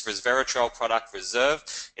 this resveratrol product, Reserve,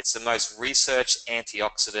 it's the most researched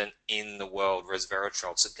antioxidant in the world,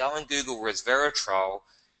 resveratrol. So go and Google resveratrol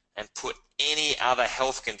and put any other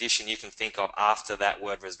health condition you can think of after that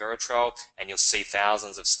word resveratrol, and you'll see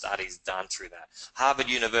thousands of studies done through that. Harvard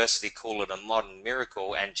University call it a modern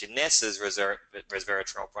miracle, and Jeunesse's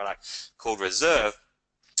resveratrol product called Reserve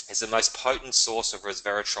is the most potent source of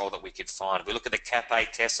resveratrol that we could find. We look at the CAP-A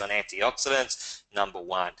test on antioxidants,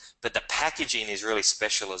 #1. But the packaging is really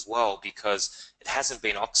special as well because it hasn't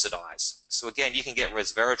been oxidized. So again, you can get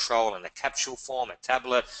resveratrol in a capsule form, a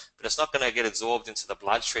tablet, but it's not going to get absorbed into the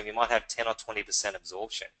bloodstream. You might have 10 or 20%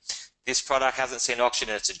 absorption. This product hasn't seen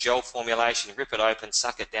oxygen. It's a gel formulation. Rip it open,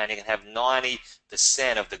 suck it down. You can have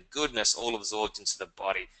 90% of the goodness all absorbed into the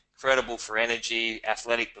body. Incredible for energy,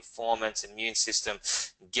 athletic performance, immune system.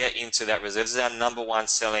 Get into that reserve. This is our #1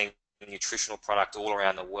 selling nutritional product all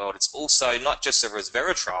around the world. It's also not just a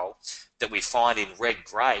resveratrol that we find in red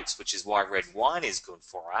grapes, which is why red wine is good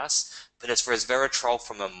for us, but it's resveratrol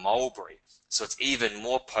from a mulberry. So it's even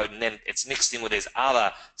more potent. Then it's mixed in with these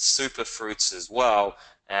other super fruits as well,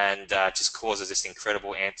 and just causes this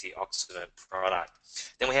incredible antioxidant product.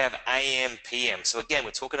 Then we have AM/PM. So again,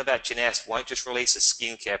 we're talking about Jeunesse won't just release a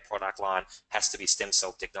skincare product line, has to be stem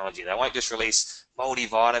cell technology. They won't just release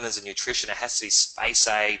multivitamins and nutrition, it has to be space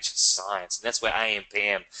age science. And that's where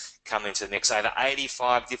AM/PM come into the mix. Over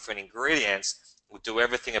 85 different ingredients. We'll do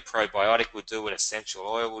everything a probiotic will do, what essential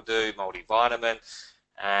oil will do, multivitamin,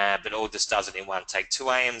 but all just does it in one. Take 2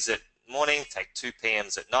 AMs at morning, take 2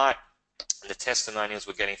 PMs at night. And the testimonials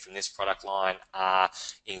we're getting from this product line are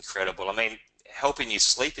incredible. I mean, helping you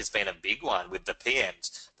sleep has been a big one with the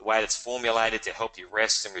PMs. The way it's formulated to help you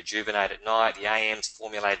rest and rejuvenate at night. The AM's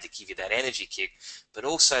formulated to give you that energy kick. But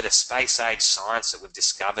also the space age science that we've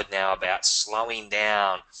discovered now about slowing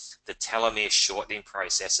down the telomere shortening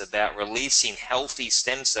process, about releasing healthy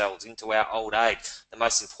stem cells into our old age, the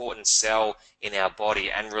most important cell in our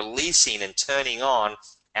body, and releasing and turning on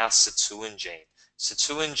our sirtuin gene.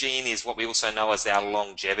 Sirtuin gene is what we also know as our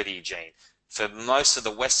longevity gene. For most of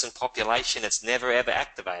the Western population, it's never ever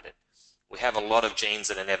activated. We have a lot of genes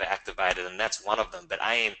that are never activated, and that's one of them. But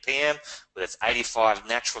AM/PM, with its 85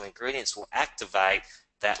 natural ingredients, will activate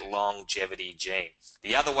that longevity gene.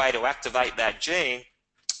 The other way to activate that gene,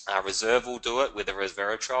 Reserve will do it with the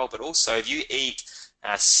resveratrol, but also if you eat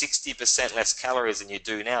 60% less calories than you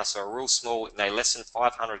do now, so a real small, less than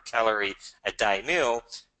 500 calorie a day meal,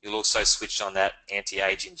 you'll also switch on that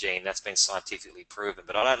anti-aging gene. That's been scientifically proven.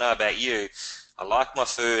 But I don't know about you. I like my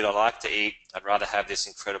food. I like to eat. I'd rather have this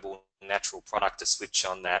incredible natural product to switch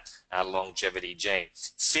on that longevity gene.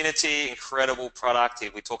 Finity, incredible product.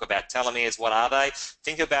 If we talk about telomeres, what are they?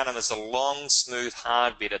 Think about them as a long, smooth,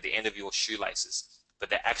 hard bit at the end of your shoelaces, but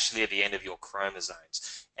they're actually at the end of your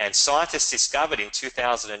chromosomes. And scientists discovered in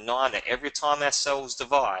 2009 that every time our cells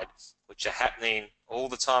divide, which are happening all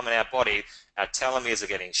the time in our body, our telomeres are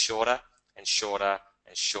getting shorter and shorter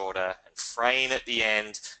and shorter and fraying at the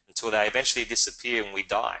end until they eventually disappear and we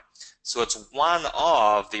die. So it's one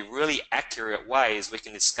of the really accurate ways we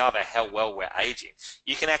can discover how well we're aging.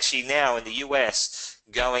 You can actually now in the US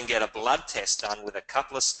go and get a blood test done with a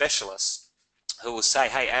couple of specialists who will say,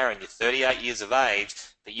 hey Aaron, you're 38 years of age,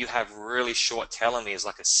 but you have really short telomeres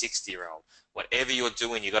like a 60-year-old. Whatever you're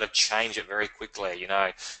doing, you've got to change it very quickly,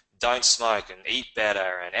 Don't smoke and eat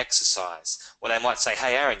better and exercise. Or they might say,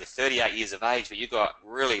 hey Aaron, you're 38 years of age, but you've got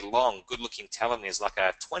really long, good-looking telomeres like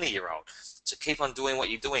a 20-year-old. So keep on doing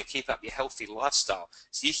what you're doing. Keep up your healthy lifestyle.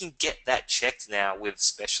 So you can get that checked now with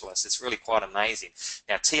specialists. It's really quite amazing.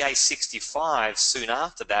 Now, TA65, soon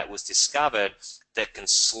after that, was discovered that can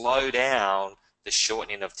slow down the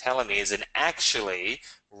shortening of telomeres and actually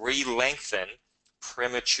re-lengthen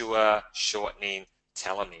premature shortening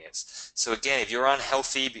telomeres. So again, if you're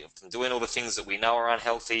unhealthy from doing all the things that we know are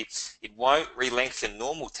unhealthy, it won't re-lengthen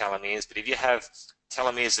normal telomeres, but if you have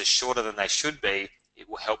telomeres that are shorter than they should be, it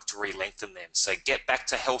will help to re-lengthen them. So get back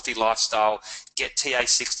to healthy lifestyle, get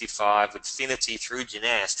TA65 with Finity through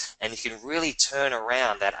Jeunesse, and you can really turn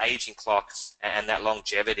around that aging clock and that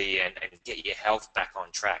longevity and get your health back on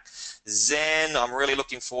track. Zen, I'm really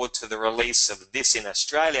looking forward to the release of this in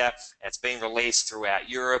Australia. It's being released throughout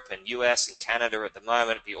Europe and US and Canada at the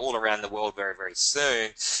moment. It'll be all around the world very, very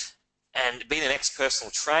soon. And being an ex-personal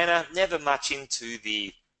trainer, never much into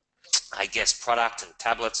the product and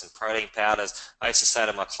tablets and protein powders. I used to say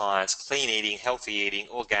to my clients, clean eating, healthy eating,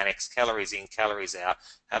 organics, calories in, calories out,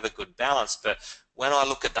 have a good balance. But when I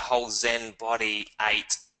look at the whole Zen Body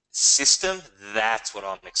 8 system, that's what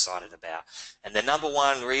I'm excited about. And the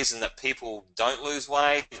 #1 reason that people don't lose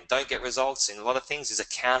weight and don't get results in a lot of things is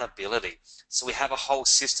accountability. So we have a whole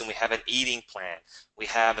system. We have an eating plan. We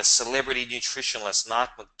have a celebrity nutritionist,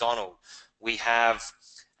 Mark McDonald. We have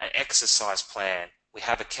an exercise plan. We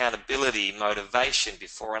have accountability, motivation,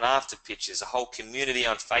 before and after pictures, a whole community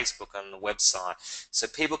on Facebook, on the website. So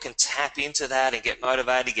people can tap into that and get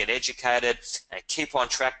motivated, get educated, and keep on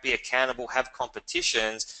track, be accountable, have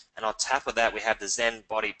competitions. And on top of that, we have the Zen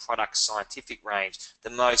Body product scientific range, the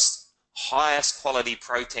most highest quality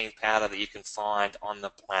protein powder that you can find on the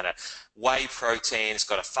planet. Whey protein, it's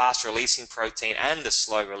got a fast releasing protein and a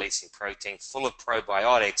slow releasing protein, full of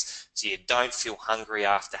probiotics, so you don't feel hungry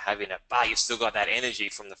after having it, but you've still got that energy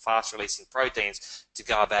from the fast releasing proteins to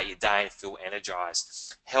go about your day and feel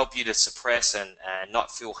energized. Help you to suppress and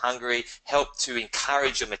not feel hungry, help to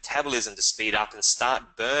encourage your metabolism to speed up and start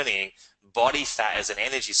burning body fat as an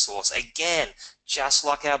energy source. Again, just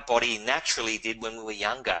like our body naturally did when we were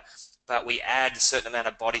younger. But we add a certain amount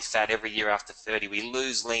of body fat every year after 30. We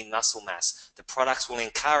lose lean muscle mass. The products will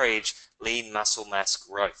encourage lean muscle mass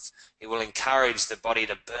growth. It will encourage the body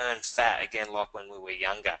to burn fat again like when we were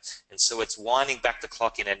younger. And so it's winding back the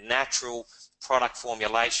clock in a natural product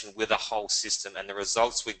formulation with a whole system. And the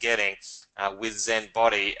results we're getting with Zen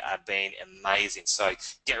Body are being amazing. So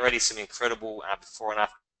get ready, some incredible before and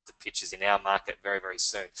after pictures in our market very, very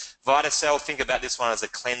soon. VitaCell, think about this one as a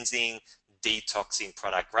cleansing, detoxing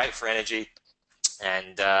product, great for energy,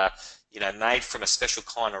 and you know, made from a special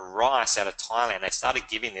kind of rice out of Thailand. They started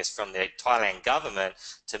giving this from the Thailand government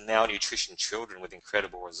to malnutrition children with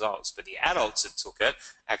incredible results. But the adults that took it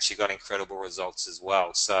actually got incredible results as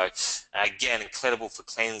well. So again, incredible for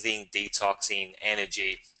cleansing, detoxing,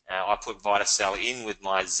 energy. I put VitaCell in with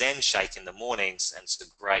my Zen shake in the mornings, and it's a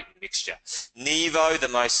great mixture. Nevo, the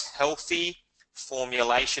most healthy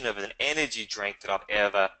formulation of an energy drink that I've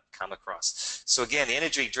ever come across. So again, the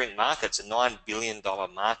energy drink market's a $9 billion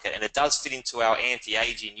market, and it does fit into our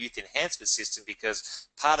anti-aging youth enhancement system, because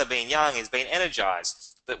part of being young is being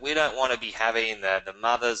energized. But we don't want to be having the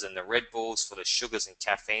mothers and the Red Bulls for the sugars and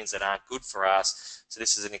caffeines that aren't good for us. So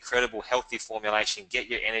this is an incredible healthy formulation. Get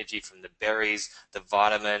your energy from the berries, the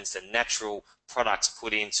vitamins, the natural products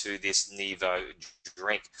put into this Nevo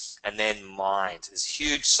drink. And then mind. There's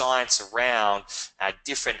huge science around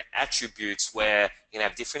different attributes where you can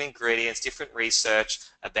have different ingredients, different research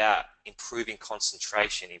about improving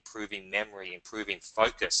concentration, improving memory, improving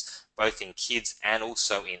focus, both in kids and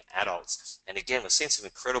also in adults. And again, we've seen some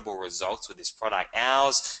incredible results with this product.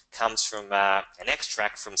 Ours comes from an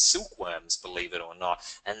extract from silkworms, believe it or not.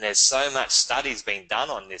 And there's so much studies being done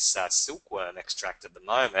on this silkworm extract at the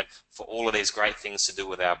moment for all of these great things to do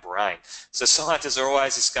with our brain. So scientists are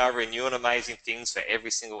always discovering new and amazing things for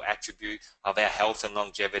every single attribute of our health and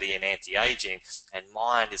longevity and anti-aging. And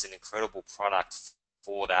Mind is an incredible product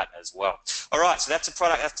for that as well. All right, so that's a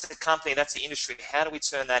product, that's the company, that's the industry. How do we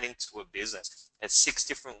turn that into a business? There's 6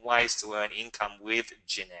 different ways to earn income with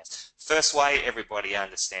Jeunesse. First way, everybody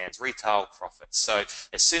understands, retail profits. So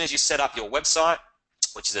as soon as you set up your website,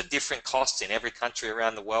 which is a different cost in every country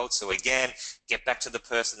around the world. So again, get back to the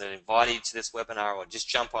person that invited you to this webinar, or just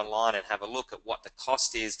jump online and have a look at what the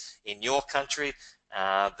cost is in your country.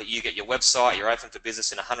 But you get your website, you're open for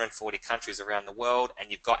business in 140 countries around the world,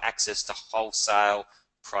 and you've got access to wholesale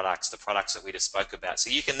products, the products that we just spoke about. So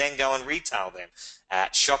you can then go and retail them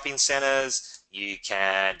at shopping centers. You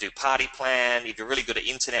can do party plan. If you're really good at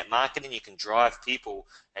internet marketing, you can drive people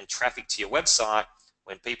and traffic to your website.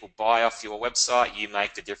 When people buy off your website, you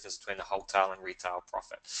make the difference between the wholesale and retail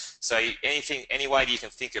profit. So any way that you can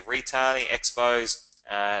think of retailing, expos,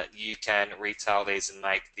 you can retail these and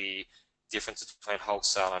make the difference between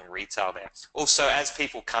wholesale and retail there. Also, as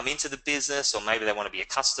people come into the business, or maybe they want to be a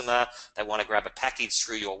customer, they want to grab a package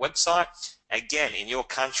through your website. Again, in your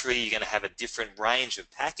country, you're going to have a different range of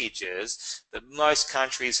packages, but most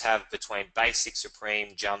countries have between Basic,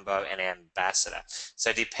 Supreme, Jumbo, and Ambassador.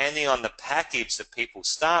 So depending on the package that people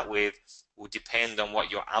start with will depend on what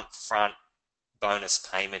your upfront bonus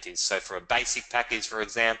payment is. So for a basic package, for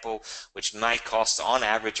example, which may cost on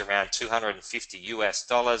average around $250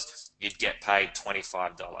 US, you'd get paid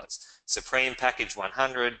 $25. Supreme package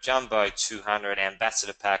 100, Jumbo 200,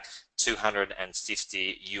 Ambassador pack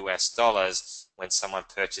 $250 US when someone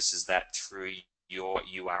purchases that through your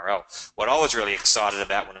URL. What I was really excited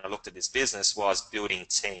about when I looked at this business was building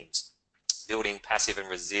teams, building passive and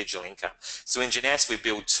residual income. So in Jeunesse, we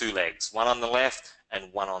build 2 legs, one on the left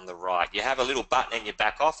and one on the right. You have a little button in your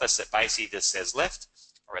back office that basically just says left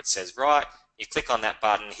or it says right. You click on that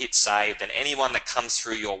button, hit save, and anyone that comes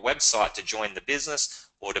through your website to join the business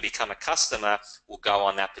or to become a customer will go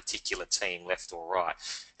on that particular team, left or right.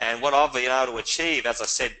 And what I've been able to achieve, as I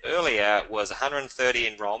said earlier, was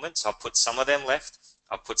 130 enrollments. I've put some of them left,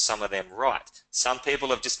 I've put some of them right. Some people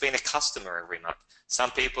have just been a customer every month.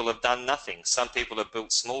 Some people have done nothing. Some people have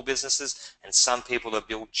built small businesses, and some people have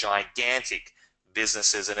built gigantic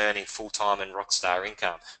businesses and earning full-time and rockstar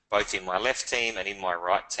income, both in my left team and in my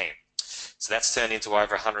right team. So that's turned into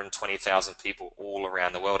over 120,000 people all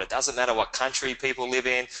around the world. It doesn't matter what country people live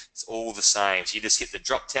in, it's all the same. So you just hit the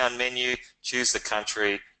drop-down menu, choose the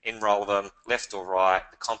country, enroll them, left or right.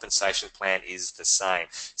 The compensation plan is the same.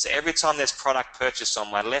 So every time there's product purchased on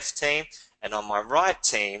my left team and on my right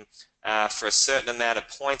team, for a certain amount of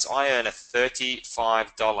points, I earn a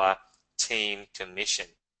 $35 team commission.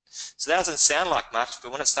 So that doesn't sound like much,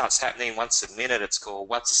 but when it starts happening once a minute, it's cool.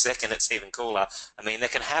 Once a second, it's even cooler. I mean,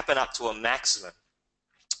 that can happen up to a maximum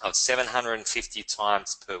of 750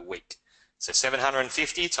 times per week. So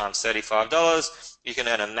 750 times $35, you can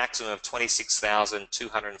earn a maximum of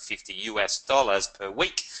 26,250 US dollars per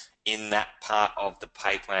week in that part of the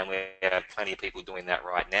pay plan. We have plenty of people doing that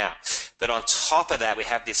right now. But on top of that, we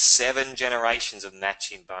have this 7 generations of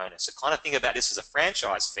matching bonus. So kind of think about this as a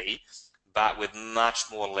franchise fee, but with much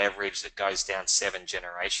more leverage that goes down 7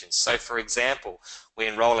 generations. So for example, we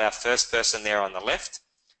enroll our first person there on the left,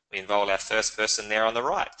 we enroll our first person there on the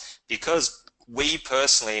right. Because we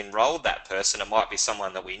personally enrolled that person, it might be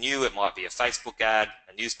someone that we knew, it might be a Facebook ad,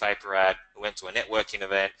 a newspaper ad, we went to a networking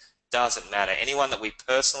event, doesn't matter. Anyone that we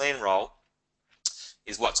personally enroll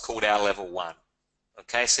is what's called our level 1.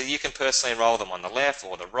 Okay, so you can personally enroll them on the left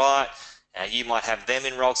or the right. You might have them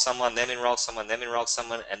enroll someone, them enroll someone, them enroll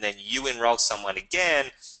someone, and then you enroll someone again,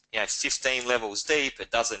 15 levels deep.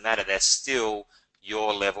 It doesn't matter. They're still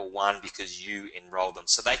your level 1 because you enroll them.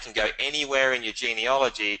 So they can go anywhere in your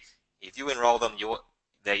genealogy. If you enroll them,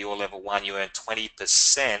 they're your level 1. You earn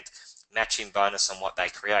 20% matching bonus on what they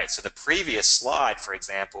create. So the previous slide, for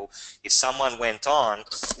example, if someone went on and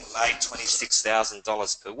made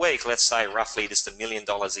 $26,000 per week, let's say roughly just $1 million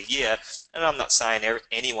a year, and I'm not saying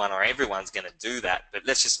anyone or everyone's going to do that, but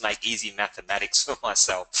let's just make easy mathematics for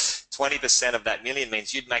myself. 20% of that million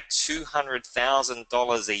means you'd make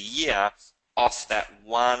 $200,000 a year off that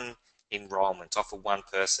one enrollment, off of one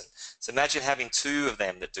person. So imagine having 2 of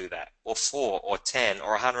them that do that, or 4, or 10,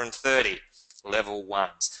 or 130 level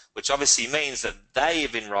 1s, which obviously means that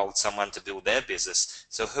they've enrolled someone to build their business.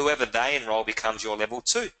 So whoever they enroll becomes your level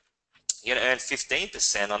 2. You're going to earn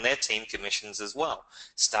 15% on their team commissions as well.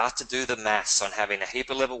 Start to do the maths on having a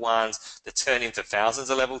heap of level 1s that turn into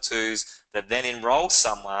thousands of level 2s that then enroll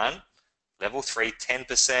someone, level 3,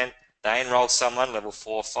 10%, they enroll someone, level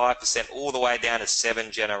 4, 5%, all the way down to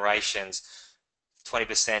 7 generations,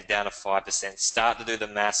 20% down to 5%. Start to do the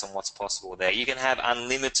maths on what's possible there. You can have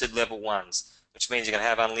unlimited level 1s, which means you can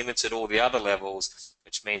have unlimited all the other levels,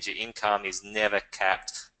 which means your income is never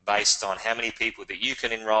capped based on how many people that you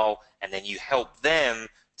can enroll, and then you help them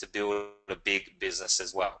to build a big business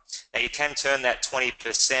as well. Now you can turn that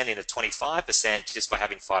 20% into 25% just by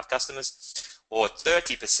having 5 customers, or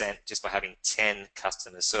 30% just by having 10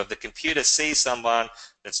 customers. So if the computer sees someone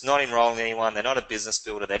that's not enrolling anyone, they're not a business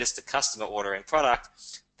builder, they're just a customer ordering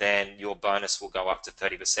product, then your bonus will go up to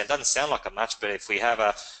 30%. Doesn't sound like a much, but if we have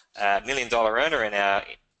a $1 million earner in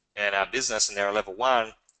our business and they're a level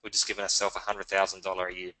 1, we're just giving ourselves a $100,000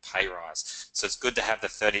 a year pay rise. So it's good to have the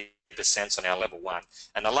 30% on our level 1.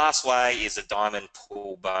 And the last way is a diamond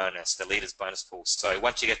pool bonus, the leaders bonus pool. So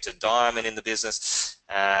once you get to diamond in the business,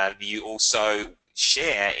 you also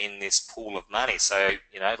share in this pool of money. So,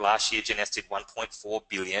 last year Jeunesse did 1.4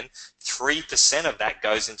 billion. 3% of that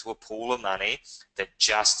goes into a pool of money that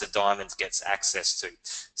just the diamonds gets access to.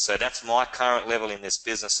 So that's my current level in this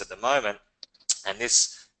business at the moment. And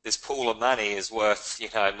this pool of money is worth,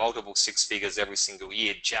 multiple 6 figures every single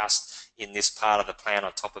year just in this part of the plan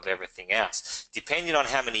on top of everything else. Depending on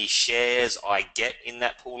how many shares I get in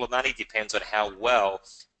that pool of money depends on how well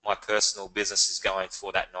my personal business is going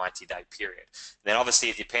for that 90-day period. Then obviously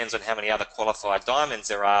it depends on how many other qualified diamonds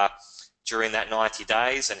there are during that 90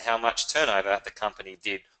 days, and how much turnover the company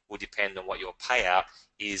did will depend on what your payout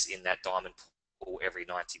is in that diamond pool every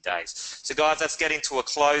 90 days. So guys, that's getting to a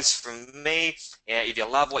close from me. If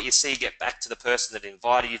you love what you see, get back to the person that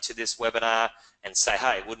invited you to this webinar and say,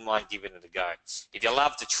 hey, wouldn't mind giving it a go. If you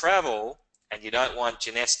love to travel and you don't want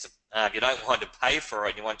Jeunesse to you don't want to pay for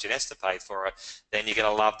it, you want Jeunesse to pay for it, then you're going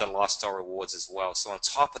to love the lifestyle rewards as well. So on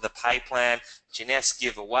top of the pay plan, Jeunesse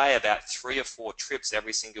give away about 3 or 4 trips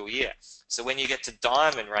every single year. So when you get to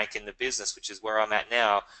diamond rank in the business, which is where I'm at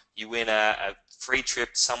now, you win a free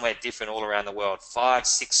trip somewhere different all around the world. 5,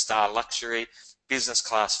 6-star luxury, business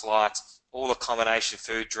class flights, all accommodation,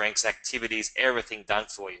 food, drinks, activities, everything done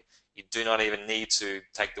for you. You do not even need to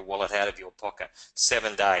take the wallet out of your pocket.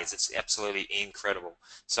 7 days. It's absolutely incredible.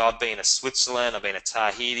 So I've been to Switzerland. I've been to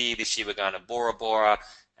Tahiti. This year we're going to Bora Bora.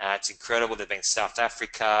 It's incredible. They've been South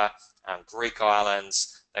Africa, Greek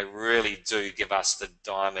islands, They really do give us the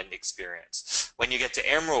diamond experience. When you get to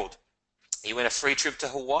Emerald, you win a free trip to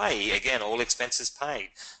Hawaii. Again, all expenses paid.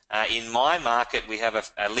 In my market, we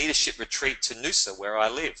have a leadership retreat to Noosa, where I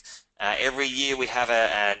live. Every year we have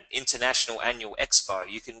an international annual expo.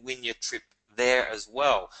 You can win your trip there as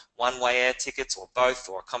well. One-way air tickets or both,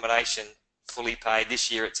 or a combination, fully paid.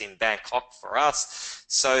 This year it's in Bangkok for us.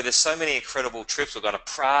 So there's so many incredible trips. We've got a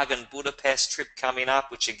Prague and Budapest trip coming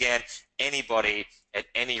up, which again, anybody at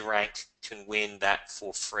any rank can win that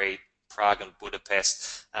for free. Prague and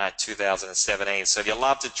Budapest 2017. So if you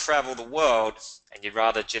love to travel the world and you'd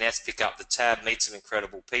rather Jeunesse pick up the tab, meet some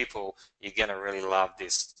incredible people, you're going to really love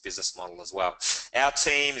this business model as well. Our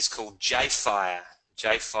team is called J-Fire.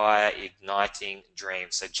 J-Fire Igniting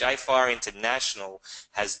Dreams. So J-Fire International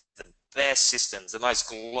has the best systems, the most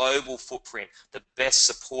global footprint, the best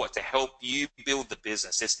support to help you build the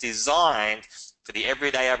business. It's designed for the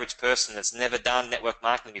everyday average person that's never done network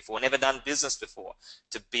marketing before, never done business before,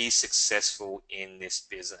 to be successful in this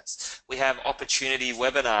business. We have opportunity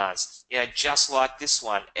webinars, just like this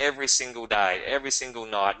one, every single day, every single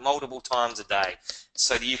night, multiple times a day,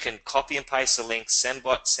 so that you can copy and paste the link, send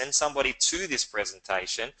somebody to this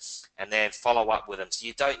presentation, and then follow up with them. So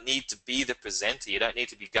you don't need to be the presenter. You don't need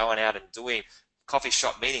to be going out and doing coffee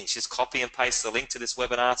shop meetings. Just copy and paste the link to this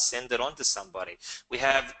webinar, send it on to somebody. We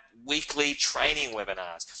have weekly training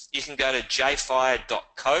webinars. You can go to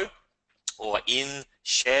jfire.co or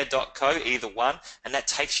inshare.co, either one, and that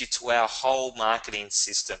takes you to our whole marketing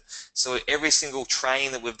system. So every single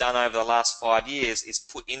training that we've done over the last 5 years is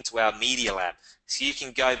put into our Media Lab. So you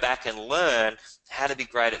can go back and learn how to be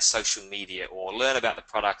great at social media, or learn about the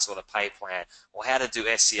products or the pay plan, or how to do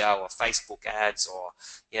SEO or Facebook ads, or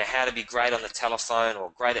how to be great on the telephone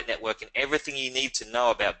or great at networking. Everything you need to know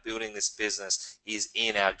about building this business is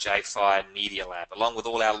in our J-Fire Media Lab, along with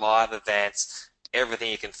all our live events,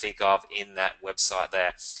 everything you can think of in that website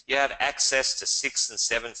there. You have access to 6- and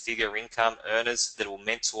 7-figure income earners that will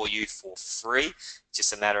mentor you for free. It's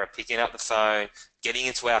just a matter of picking up the phone, getting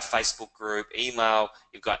into our Facebook group, email.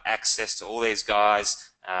 You've got access to all these guys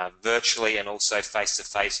virtually and also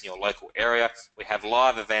face-to-face in your local area. We have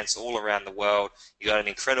live events all around the world. You've got an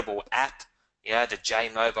incredible app, the J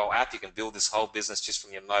Mobile app. You can build this whole business just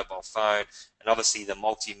from your mobile phone. And obviously the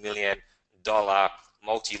multi-million-dollar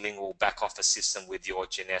multilingual back office system with your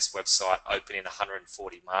Jeunesse website, open in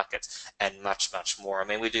 140 markets, and much, much more. I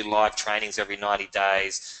mean, we do live trainings every 90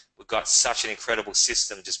 days. We've got such an incredible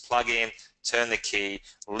system. Just plug in, turn the key,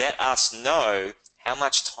 let us know how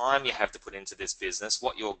much time you have to put into this business,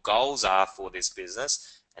 what your goals are for this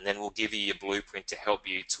business, and then we'll give you your blueprint to help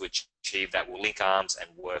you to achieve that. We'll link arms and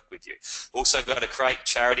work with you. Also got a great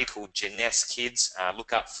charity called Jeunesse Kids.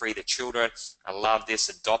 Look up Free the Children. I love this,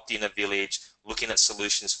 adopting a village, looking at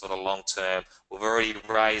solutions for the long term. We've already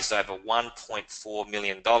raised over $1.4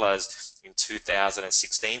 million in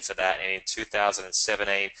 2016 for that, and in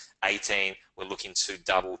 2017, 18, we're looking to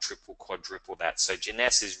double, triple, quadruple that. So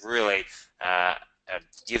Jeunesse is really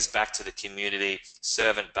gives back to the community,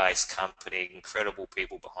 servant-based company, incredible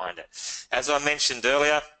people behind it. As I mentioned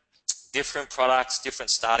earlier, different products, different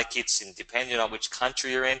starter kits, and depending on which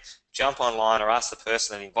country you're in, jump online or ask the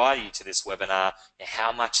person that invited you to this webinar,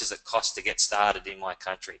 how much does it cost to get started in my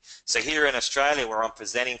country. So here in Australia, where I'm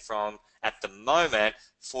presenting from at the moment,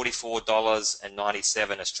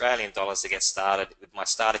 $44.97 Australian dollars to get started with my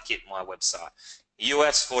starter kit and my website.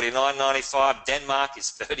 US $49.95, Denmark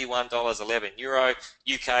is $31.11 euro,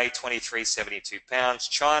 UK £23.72,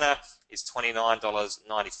 China is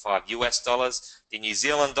 $29.95 US dollars, the New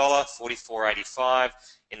Zealand dollar $44.85,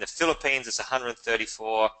 in the Philippines it's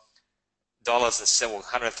 $134 and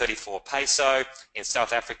 134 peso, in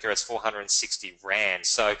South Africa it's 460 rand.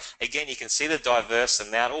 So again, you can see the diverse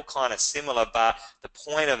amount, all kind of similar, but the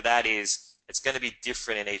point of that is it's going to be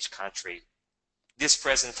different in each country. This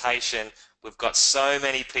presentation, we've got so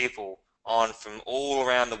many people on from all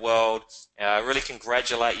around the world. I really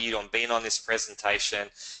congratulate you on being on this presentation.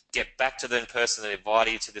 Get back to the person that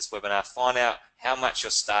invited you to this webinar. Find out how much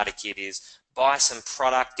your starter kit is. Buy some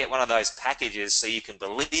product. Get one of those packages so you can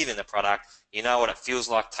believe in the product. You know what it feels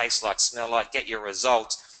like, tastes like, smell like. Get your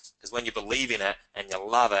results, because when you believe in it and you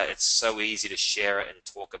love it, it's so easy to share it and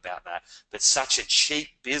talk about that. But such a cheap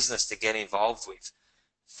business to get involved with.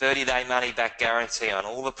 30-day money-back guarantee on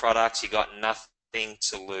all the products. You got nothing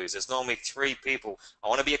to lose. There's normally 3 people. I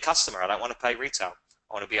want to be a customer. I don't want to pay retail.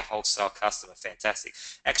 I want to be a wholesale customer. Fantastic.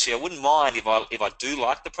 Actually, I wouldn't mind if I do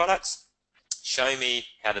like the products. show me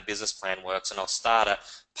how the business plan works, and I'll start it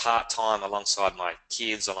part-time alongside my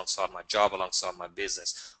kids, alongside my job, alongside my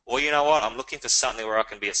business. Or you know what, I'm looking for something where I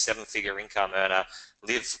can be a 7-figure income earner,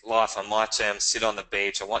 live life on my terms, sit on the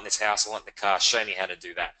beach, I want this house, I want the car, show me how to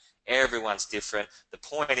do that. Everyone's different. The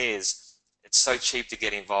point is, it's so cheap to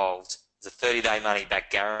get involved. There's a 30-day money-back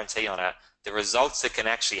guarantee on it. The results that can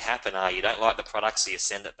actually happen are you don't like the product, so you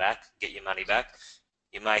send it back, get your money back.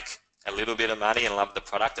 You make a little bit of money and love the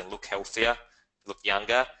product and look healthier, look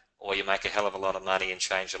younger, or you make a hell of a lot of money and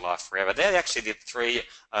change your life forever. They're actually the 3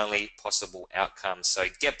 only possible outcomes. So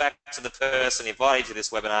get back to the person invited to this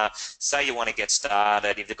webinar, say you want to get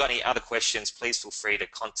started. If you've got any other questions, please feel free to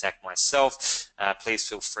contact myself. Please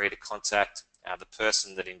feel free to contact the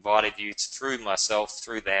person that invited you through myself,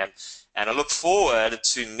 through them. And I look forward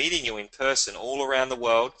to meeting you in person all around the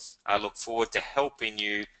world. I look forward to helping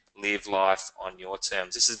you live life on your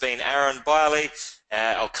terms. This has been Aaron Byerlee.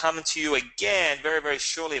 I'll come to you again very, very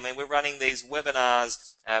shortly. I mean, we're running these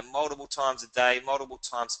webinars multiple times a day, multiple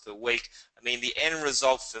times per week. I mean, the end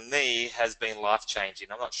result for me has been life-changing.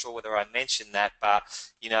 I'm not sure whether I mentioned that, but,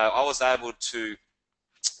 you know, I was able to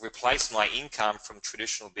replace my income from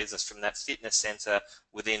traditional business, from that fitness center,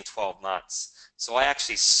 within 12 months. So I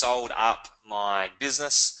actually sold up my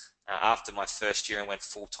business after my first year and went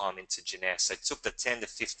full-time into Jeunesse. So it took the 10 to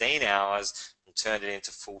 15 hours and turned it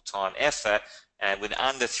into full-time effort, and with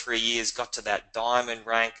under 3 years got to that diamond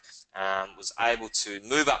rank, was able to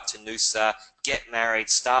move up to Noosa, get married,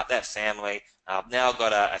 start that family. I've now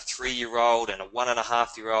got a 3-year-old and a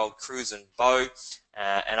 1.5-year-old cruising boat,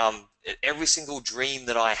 and every single dream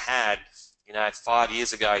that I had, you know, 5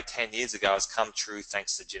 years ago, 10 years ago, has come true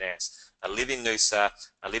thanks to Jeunesse. I live in Noosa,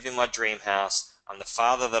 I live in my dream house, I'm the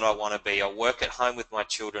father that I want to be, I work at home with my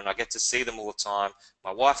children, I get to see them all the time,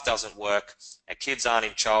 my wife doesn't work, our kids aren't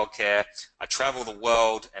in childcare, I travel the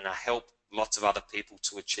world and I help lots of other people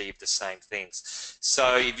to achieve the same things.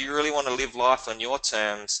 So if you really want to live life on your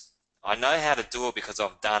terms, I know how to do it because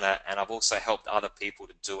I've done it, and I've also helped other people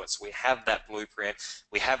to do it. So we have that blueprint,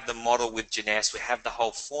 we have the model with Jeunesse, we have the whole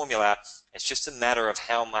formula. It's just a matter of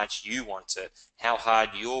how much you want it, how hard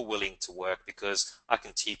you're willing to work, because I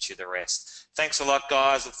can teach you the rest. Thanks a lot,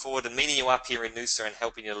 guys. Look forward to meeting you up here in Noosa and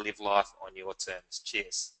helping you to live life on your terms.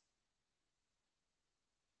 Cheers.